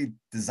probably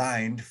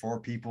designed for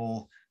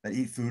people that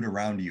eat food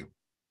around you.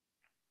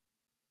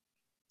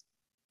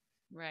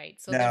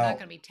 Right. So they're not Now,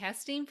 going to be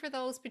testing for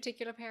those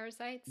particular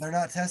parasites? they're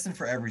not testing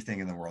for everything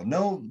in the world.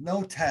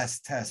 No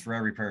test for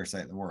every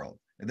parasite in the world.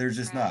 There's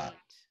just not. Right.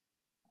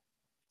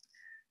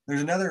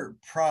 There's another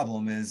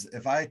problem is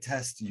if I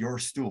test your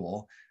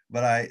stool,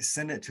 but I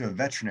send it to a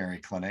veterinary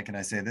clinic and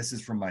I say this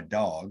is from my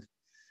dog,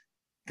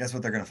 guess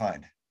what they're going to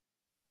find?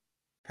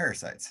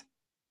 Parasites.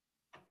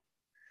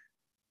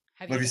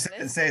 Have But you if you done send it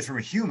and this? say it's from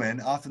a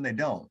human, often they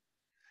don't.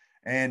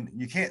 And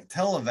you can't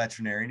tell a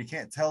veterinarian, you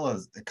can't tell a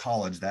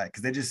college that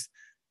because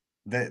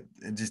that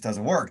it just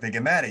doesn't work. They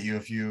get mad at you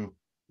if you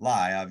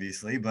lie,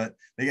 obviously, but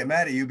they get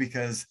mad at you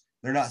because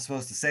they're not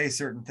supposed to say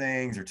certain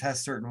things or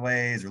test certain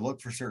ways or look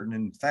for certain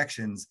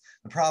infections.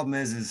 The problem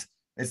is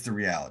it's the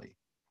reality.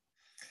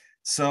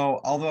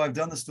 So although I've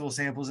done the stool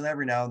samples and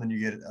every now and then you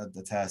get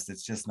a test,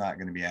 it's just not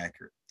going to be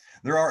accurate.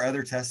 There are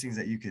other testings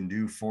that you can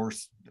do for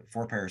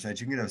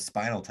parasites. You can get a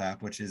spinal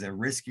tap, which is a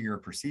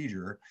riskier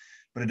procedure,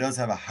 but it does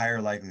have a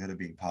higher likelihood of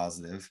being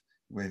positive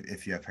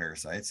if you have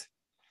parasites.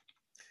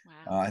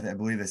 Wow. I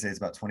believe they say it's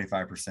about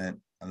 25%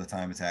 of the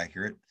time it's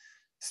accurate.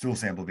 Stool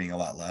sample being a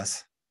lot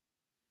less.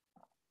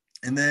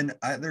 And then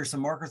there's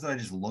some markers that I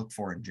just look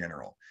for in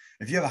general.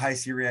 If you have a high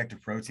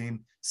C-reactive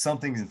protein,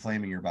 something's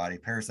inflaming your body.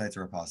 Parasites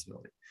are a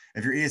possibility.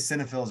 If your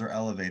eosinophils are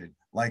elevated,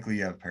 likely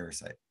you have a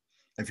parasite.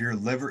 If your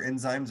liver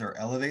enzymes are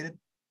elevated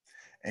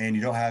and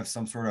you don't have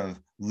some sort of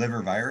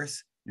liver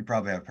virus, you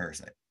probably have a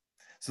parasite.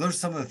 So those are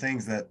some of the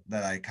things that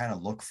I kind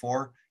of look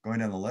for going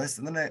down the list.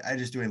 And then I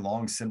just do a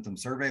long symptom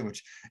survey,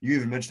 which you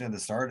even mentioned at the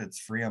start. It's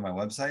free on my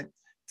website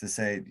to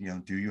say,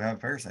 do you have a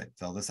parasite?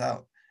 Fill this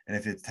out. And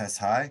if it tests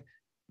high,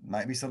 it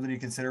might be something you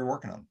consider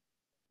working on.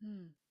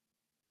 Hmm.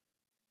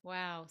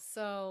 Wow.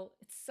 So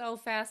it's so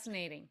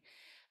fascinating.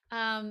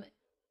 Um,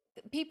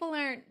 People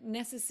aren't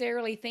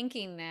necessarily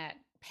thinking that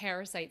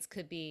parasites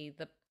could be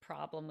the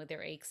problem with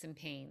their aches and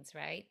pains,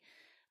 right?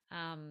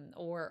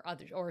 Or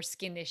other, or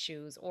skin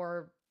issues,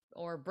 or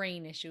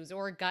brain issues,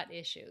 or gut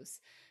issues.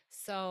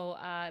 So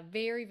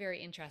very,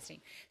 very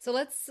interesting. So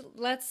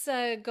let's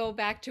go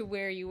back to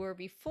where you were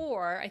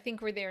before. I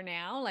think we're there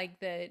now, like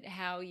the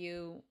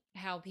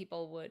how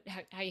people would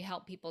how you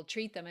help people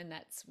treat them, and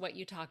that's what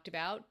you talked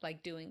about,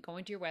 like doing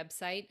going to your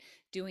website,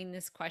 doing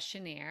this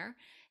questionnaire,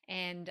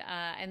 and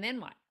then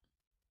what?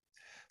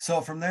 So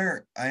from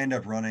there, I end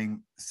up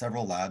running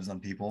several labs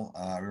on people.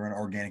 We run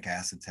organic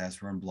acid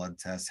tests, we run blood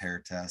tests,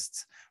 hair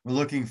tests. We're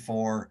looking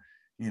for,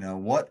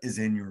 what is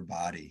in your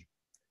body.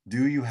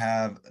 Do you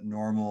have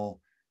normal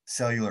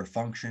cellular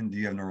function? Do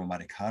you have normal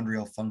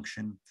mitochondrial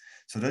function?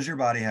 So does your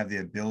body have the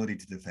ability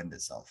to defend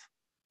itself?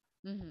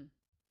 Hmm.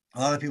 A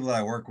lot of people that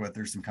I work with,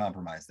 there's some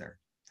compromise there.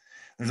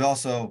 There's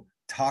also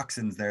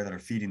toxins there that are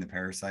feeding the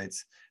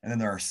parasites. And then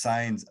there are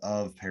signs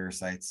of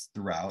parasites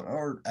throughout,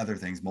 or other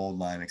things, mold,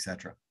 Lyme,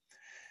 etc.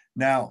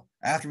 Now,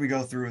 after we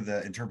go through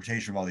the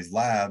interpretation of all these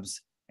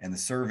labs and the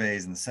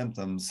surveys and the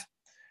symptoms,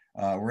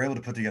 we're able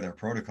to put together a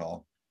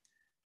protocol.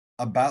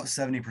 About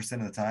 70%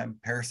 of the time,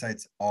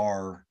 parasites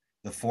are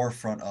the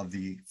forefront of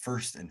the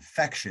first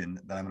infection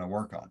that I'm going to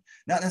work on.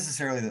 Not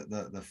necessarily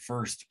the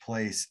first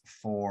place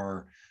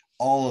for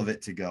all of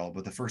it to go,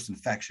 but the first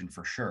infection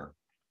for sure.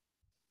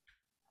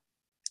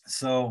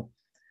 So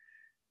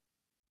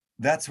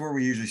that's where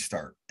we usually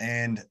start.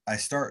 And I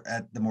start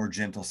at the more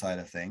gentle side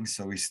of things.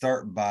 So we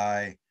start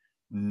by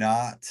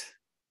not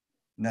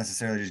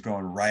necessarily just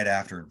going right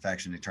after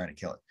infection and trying to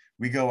kill it.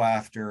 We go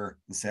after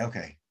and say,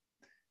 okay,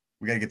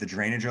 we got to get the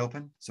drainage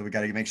open. So we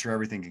got to make sure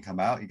everything can come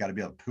out. You got to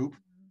be able to poop.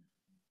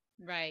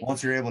 Right.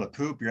 Once you're able to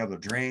poop, you're able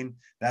to drain.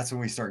 That's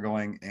when we start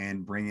going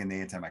and bringing in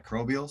the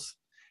antimicrobials.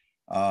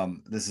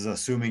 This is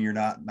assuming you're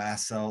not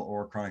mast cell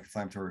or chronic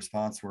inflammatory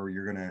response where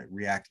you're going to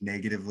react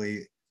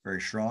negatively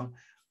very strong.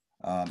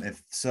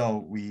 If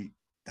so, we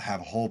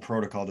have a whole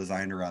protocol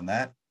designed around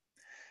that.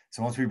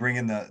 So once we bring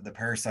in the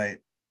parasite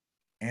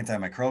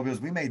antimicrobials,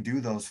 we may do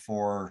those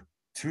for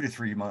 2 to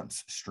 3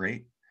 months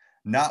straight,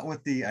 not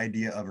with the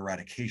idea of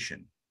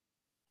eradication,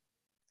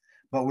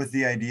 but with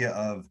the idea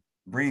of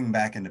bringing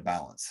back into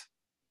balance.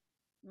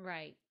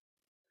 Right.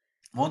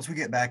 Once we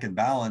get back in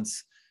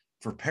balance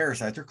for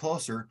parasites or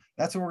closer,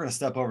 that's when we're going to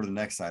step over to the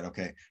next side.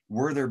 Okay,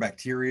 were there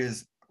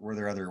bacterias? Were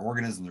there other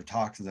organisms or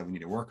toxins that we need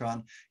to work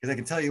on? Because I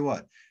can tell you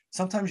what,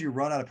 sometimes you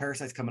run out of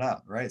parasites coming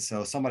out, right?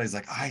 So somebody's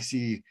like, I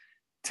see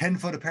 10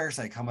 foot of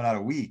parasite coming out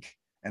a week.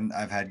 And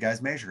I've had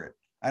guys measure it.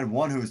 I had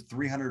one who was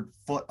 300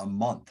 foot a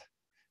month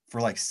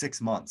for like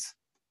 6 months.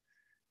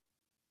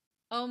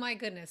 Oh my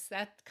goodness,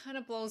 that kind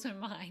of blows my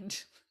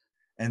mind.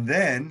 And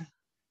then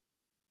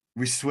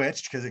we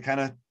switched because it kind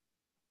of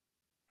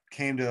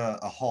came to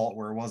a halt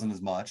where it wasn't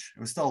as much.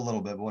 It was still a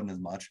little bit, but wasn't as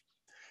much.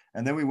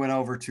 And then we went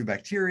over to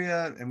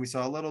bacteria and we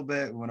saw a little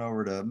bit. We went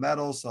over to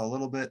metals, saw a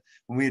little bit.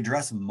 When we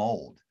addressed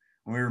mold,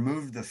 when we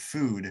removed the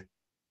food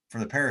for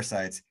the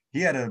parasites,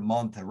 he had a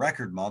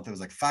record month. It was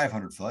like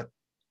 500 foot.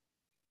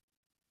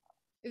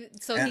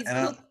 So And, he's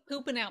and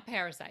pooping out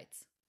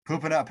parasites.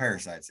 pooping out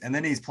parasites. And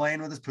then he's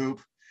playing with his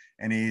poop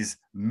and he's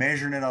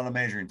measuring it on a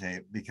measuring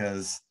tape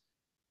because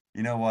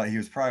you know what? He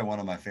was probably one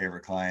of my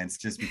favorite clients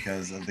just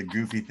because of the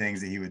goofy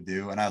things that he would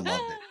do. And I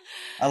loved it.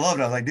 I loved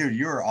it. I was like, dude,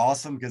 you are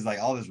awesome. Cause like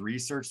all this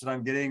research that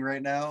I'm getting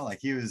right now, like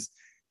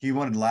he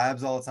wanted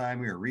labs all the time.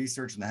 We were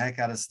researching the heck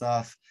out of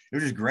stuff. It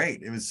was just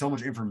great. It was so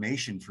much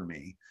information for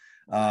me.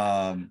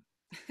 Wow.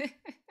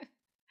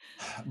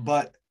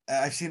 But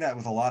I've seen that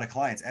with a lot of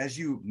clients. As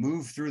you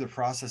move through the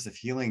process of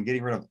healing,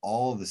 getting rid of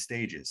all of the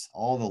stages,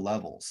 all the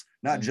levels,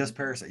 not just Mhm.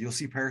 parasites, you'll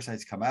see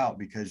parasites come out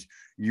because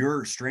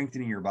you're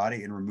strengthening your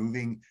body and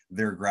removing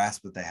their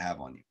grasp that they have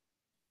on you.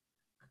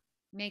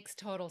 Makes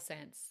total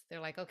sense.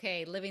 They're like,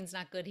 okay, living's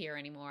not good here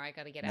anymore. I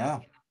got to get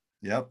out.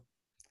 No. Yep.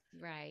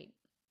 Right.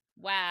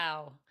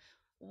 Wow.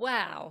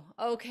 Wow.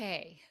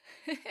 Okay.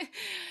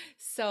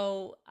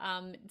 So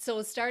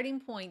a starting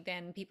point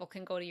then people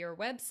can go to your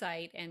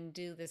website and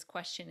do this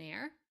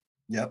questionnaire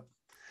Yep.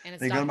 and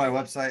it's They go to my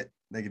Dr. website,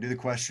 they can do the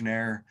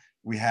questionnaire.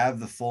 We have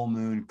the full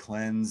moon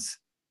cleanse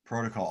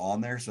protocol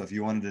on there. So if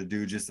you wanted to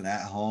do just an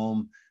at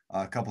home,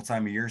 a couple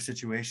time a year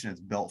situation, it's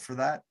built for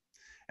that.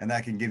 And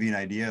that can give you an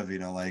idea of,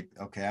 like,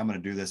 okay, I'm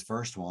going to do this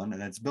first one.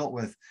 And it's built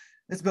with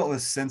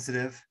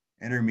sensitive,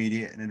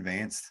 intermediate, and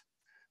advanced.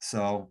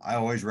 So I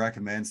always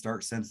recommend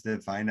start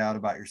sensitive, find out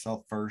about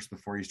yourself first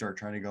before you start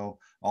trying to go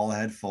all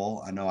ahead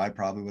full. I know I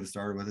probably would have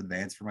started with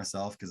advanced for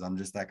myself because I'm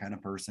just that kind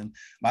of person.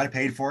 Might have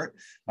paid for it,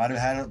 might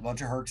have had a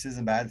bunch of herxes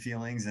and bad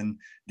feelings and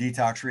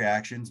detox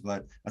reactions,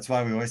 but that's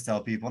why we always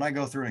tell people. And I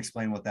go through and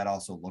explain what that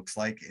also looks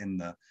like in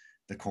the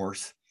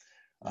course.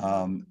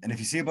 Mhm. And if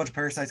you see a bunch of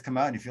parasites come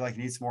out and you feel like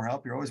you need some more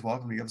help, you're always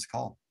welcome to give us a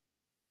call.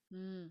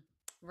 Mm,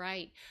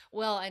 right.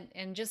 Well,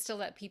 and just to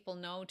let people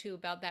know too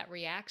about that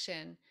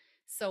reaction.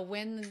 So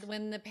when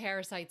the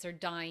parasites are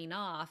dying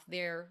off,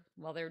 they're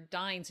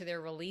dying, so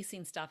they're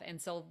releasing stuff, and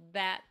so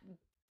that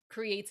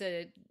creates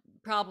a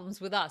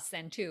problems with us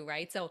then too,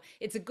 right? So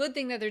it's a good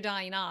thing that they're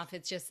dying off.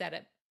 It's just that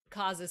it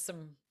causes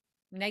some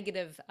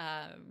negative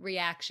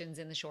reactions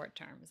in the short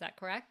term. Is that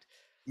correct?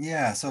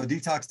 Yeah, so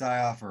detox die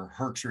off or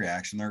herx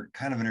reaction, they're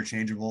kind of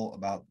interchangeable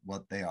about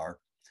what they are.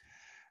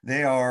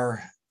 They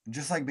are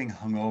just like being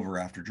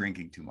hungover after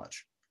drinking too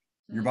much.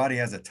 Your Mm. body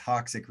has a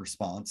toxic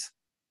response.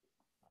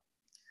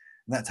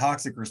 And that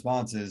toxic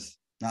response is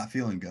not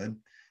feeling good.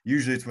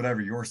 Usually it's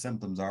whatever your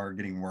symptoms are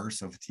getting worse.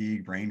 So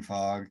fatigue, brain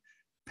fog,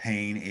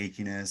 pain,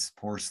 achiness,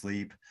 poor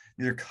sleep.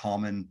 These are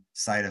common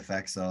side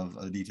effects of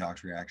a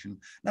detox reaction.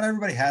 Not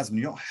everybody has them.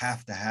 You don't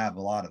have to have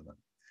a lot of them.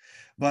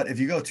 But if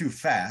you go too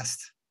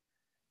fast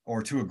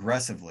or too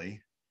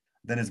aggressively,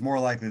 then it's more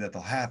likely that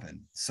they'll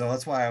happen. So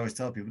that's why I always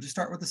tell people just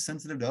start with a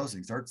sensitive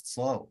dosing, start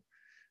slow,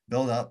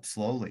 build up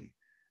slowly.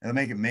 It'll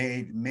make it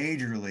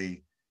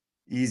majorly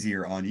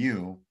easier on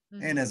you.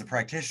 And Mm-hmm. as a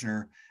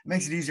practitioner, it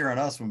makes it easier on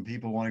us when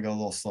people want to go a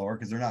little slower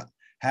because they're not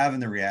having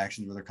the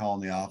reactions where they're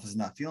calling the office and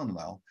not feeling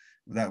well.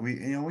 That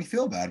we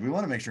feel bad. We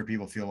want to make sure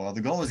people feel well.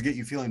 The goal is to get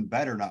you feeling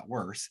better, not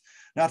worse.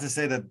 Not to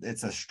say that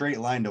it's a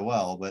straight line to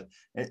well, but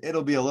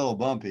it'll be a little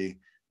bumpy.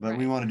 But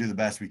we Right. want to do the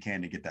best we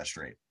can to get that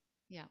straight.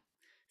 Yeah.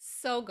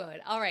 So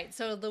good. All right.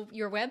 So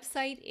your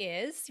website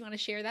is, you want to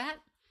share that?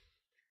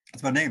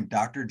 It's my name,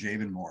 Dr.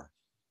 Jaban Moore.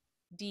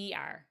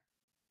 DR.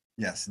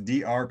 Yes,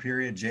 Dr.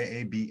 period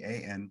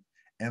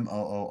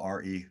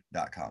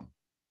JABANMOORE.com.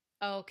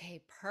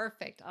 Okay,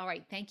 perfect. All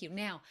right, thank you.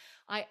 Now,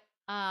 I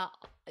uh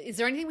is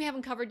there anything we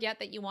haven't covered yet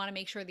that you want to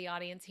make sure the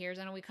audience hears?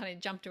 I know we kind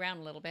of jumped around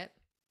a little bit.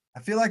 I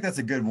feel like that's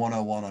a good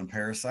 101 on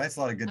parasites. A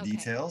lot of good Okay.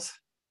 details.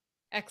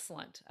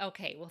 Excellent.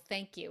 Okay, well,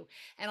 thank you.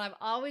 And I've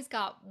always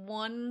got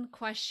one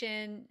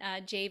question,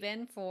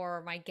 Javen,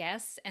 for my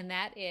guests, and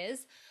that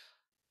is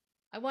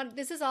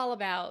this is all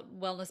about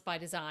wellness by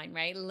design,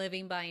 right?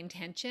 Living by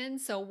intention.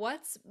 So,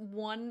 what's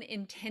one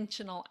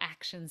intentional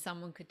action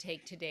someone could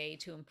take today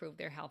to improve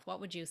their health? What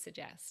would you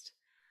suggest?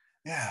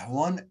 Yeah,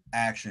 one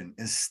action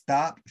is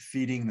stop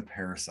feeding the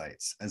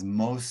parasites as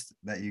most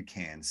that you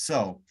can.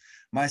 So,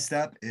 my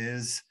step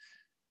is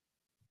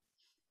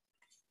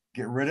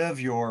get rid of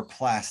your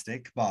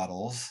plastic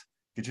bottles,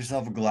 get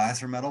yourself a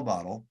glass or metal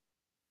bottle,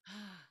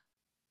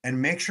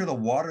 and make sure the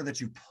water that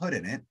you put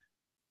in it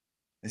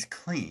is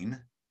clean.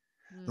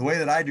 The way Mm.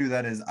 that I do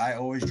that is I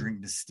always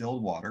drink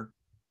distilled water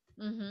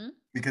Mm-hmm.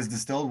 because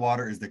distilled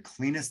water is the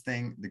cleanest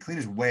thing, the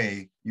cleanest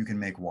way you can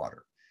make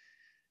water.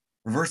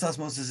 Reverse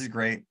osmosis is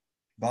great.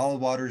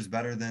 Bottled water is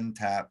better than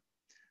tap,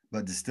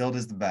 but distilled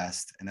is the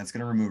best. And that's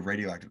going to remove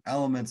radioactive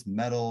elements,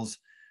 metals,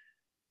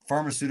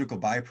 pharmaceutical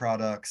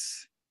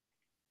byproducts,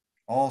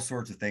 all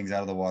sorts of things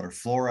out of the water.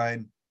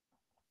 Fluoride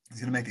is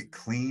going to make it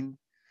clean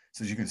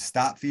so that you can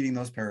stop feeding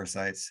those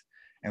parasites.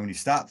 And when you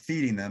stop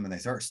feeding them and they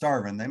start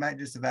starving, they might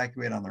just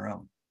evacuate on their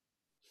own.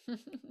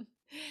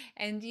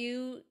 And do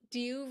you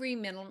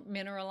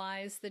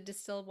remineralize the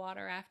distilled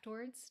water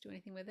afterwards? Do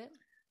anything with it?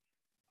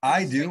 Or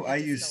I just do. drink the I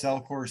use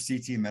distilled water?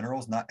 Cellcore CT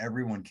minerals. Not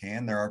everyone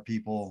can. There are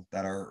people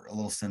that are a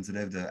little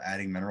sensitive to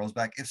adding minerals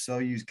back. If so,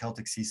 use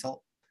Celtic sea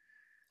salt.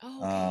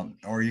 Oh, okay.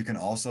 Or you can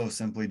also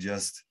simply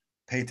just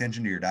pay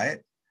attention to your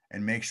diet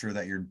and make sure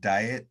that your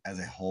diet as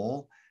a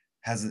whole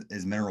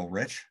is mineral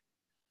rich.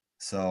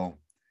 So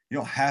you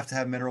don't have to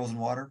have minerals in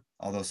water,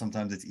 although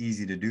sometimes it's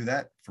easy to do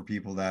that for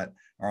people that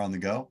are on the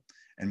go.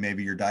 And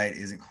maybe your diet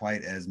isn't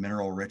quite as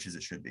mineral rich as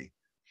it should be,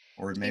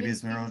 or maybe Even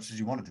it's mineral rich as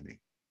you want it to be.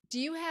 do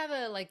you have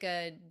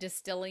a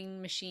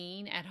distilling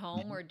machine at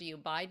home, Mhm. or do you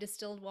buy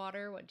distilled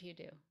water? What do you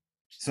do?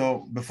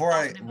 So It's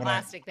often in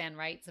plastic then,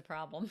 right? It's a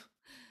problem.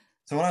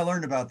 when I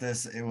learned about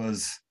this, it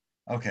was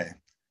okay.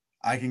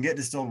 I can get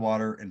distilled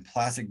water in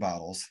plastic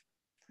bottles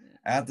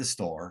at the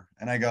store,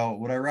 and I go,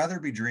 would I rather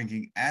be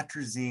drinking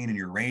atrazine and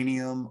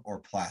uranium or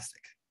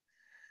plastic?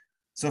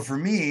 So for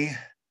me,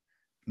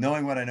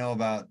 knowing what I know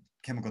about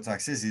chemical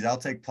toxicities, I'll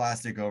take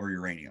plastic over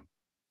uranium.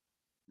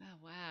 Oh,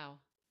 wow.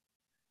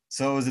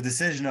 So it was a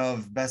decision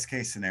of best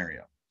case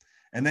scenario.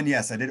 And then,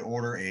 yes, I did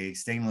order a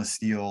stainless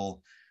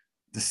steel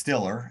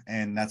distiller,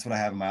 and that's what I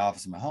have in my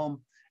office in my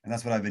home. And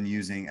that's what I've been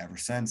using ever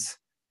since.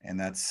 And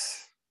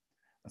that's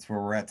where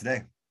we're at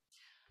today.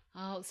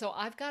 Oh, so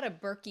I've got a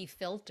Berkey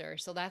filter,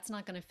 so that's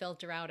not going to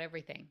filter out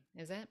everything,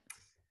 is it?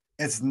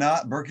 It's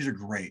not, Berkeys are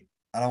great.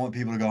 I don't want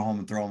people to go home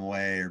and throw them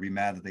away or be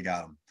mad that they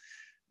got them.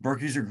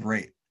 Berkeys are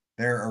great.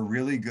 They're a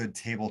really good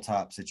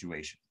tabletop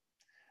situation.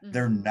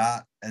 They're Mm-hmm.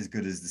 not as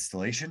good as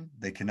distillation.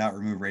 They cannot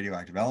remove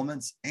radioactive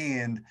elements,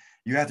 and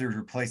you have to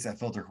replace that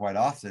filter quite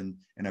often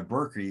in a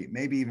Berkey,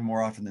 maybe even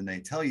more often than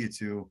they tell you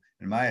to,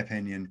 in my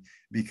opinion,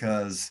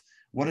 because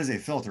what is a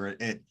filter?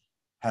 It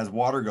has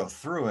water go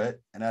through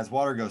it, and as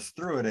water goes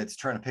through it, it's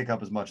trying to pick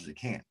up as much as it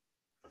can.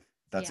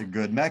 That's a Yeah.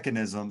 good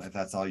mechanism if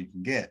that's all you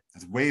can get.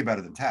 It's way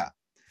better than tap.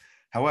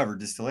 However,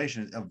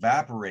 distillation is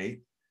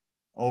evaporate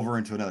over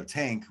into another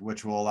tank,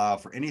 which will allow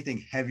for anything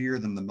heavier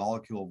than the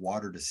molecule of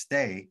water to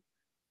stay.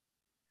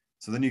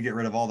 So then you get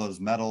rid of all those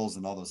metals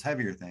and all those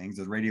heavier things,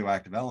 those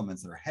radioactive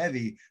elements that are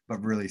heavy,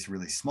 but really,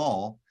 really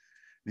small,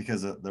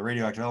 because the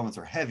radioactive elements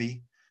are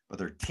heavy, but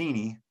they're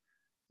teeny.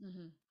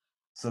 Mm-hmm.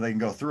 So they can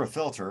go through a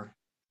filter,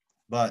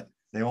 but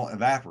they won't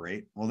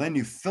evaporate. Well, then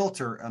you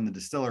filter on the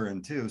distiller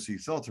end too. So you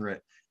filter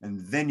it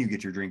and then you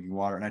get your drinking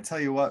water. And I tell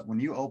you what,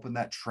 when you open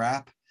that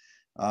trap,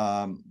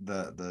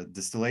 the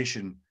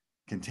distillation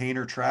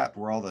container trapped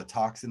where all the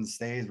toxin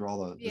stays, where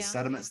all the Yeah.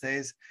 sediment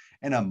stays.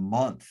 In a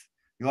month,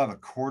 you'll have a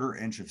 1/4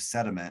 inch of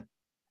sediment,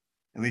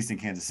 at least in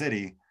Kansas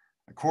City,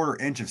 a 1/4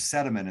 inch of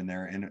sediment in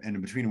there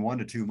in between 1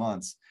 to 2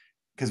 months,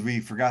 because we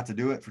forgot to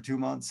do it for 2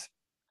 months.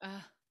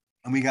 Uh,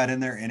 And we got in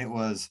there and it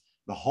was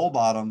the whole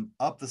bottom,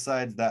 up the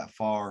sides that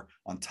far,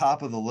 on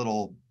top of the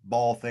little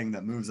ball thing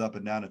that moves up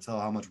and down to tell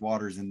how much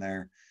water's in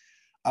there.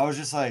 I was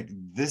just like,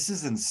 this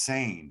is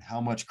insane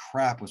how much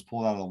crap was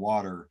pulled out of the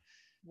water.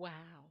 wow.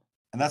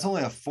 And that's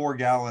only a 4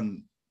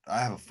 gallon. I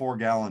have a 4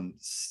 gallon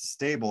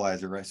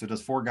stabilizer, right? So it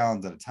does 4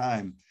 gallons at a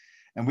time.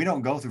 And we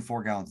don't go through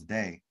 4 gallons a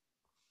day.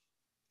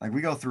 Like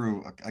we go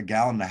through a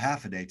gallon and a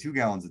half a day, 2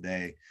 gallons a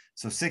day.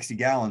 So 60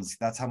 gallons,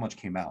 that's how much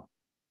came out.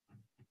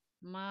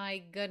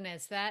 My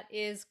goodness, that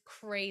is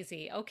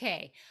crazy.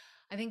 Okay.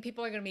 I think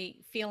people are going to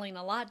be feeling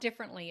a lot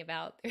differently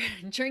about their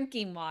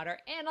drinking water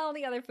and all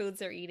the other foods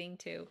they're eating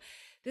too.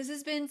 This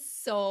has been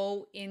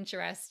so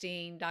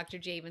interesting, Dr.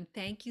 Jaban.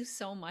 Thank you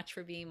so much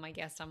for being my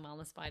guest on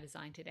Wellness by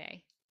Design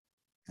today.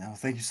 Oh,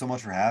 thank you so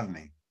much for having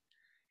me.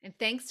 And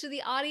thanks to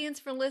the audience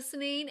for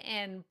listening.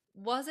 And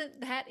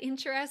wasn't that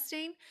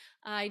interesting?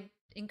 I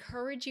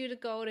encourage you to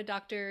go to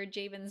Dr.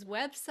 Javen's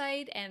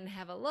website and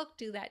have a look,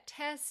 do that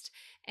test,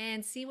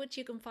 and see what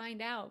you can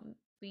find out.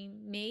 We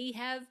may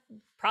have,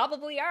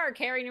 probably are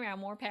carrying around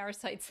more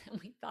parasites than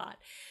we thought.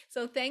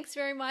 So thanks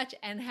very much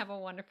and have a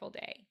wonderful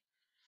day.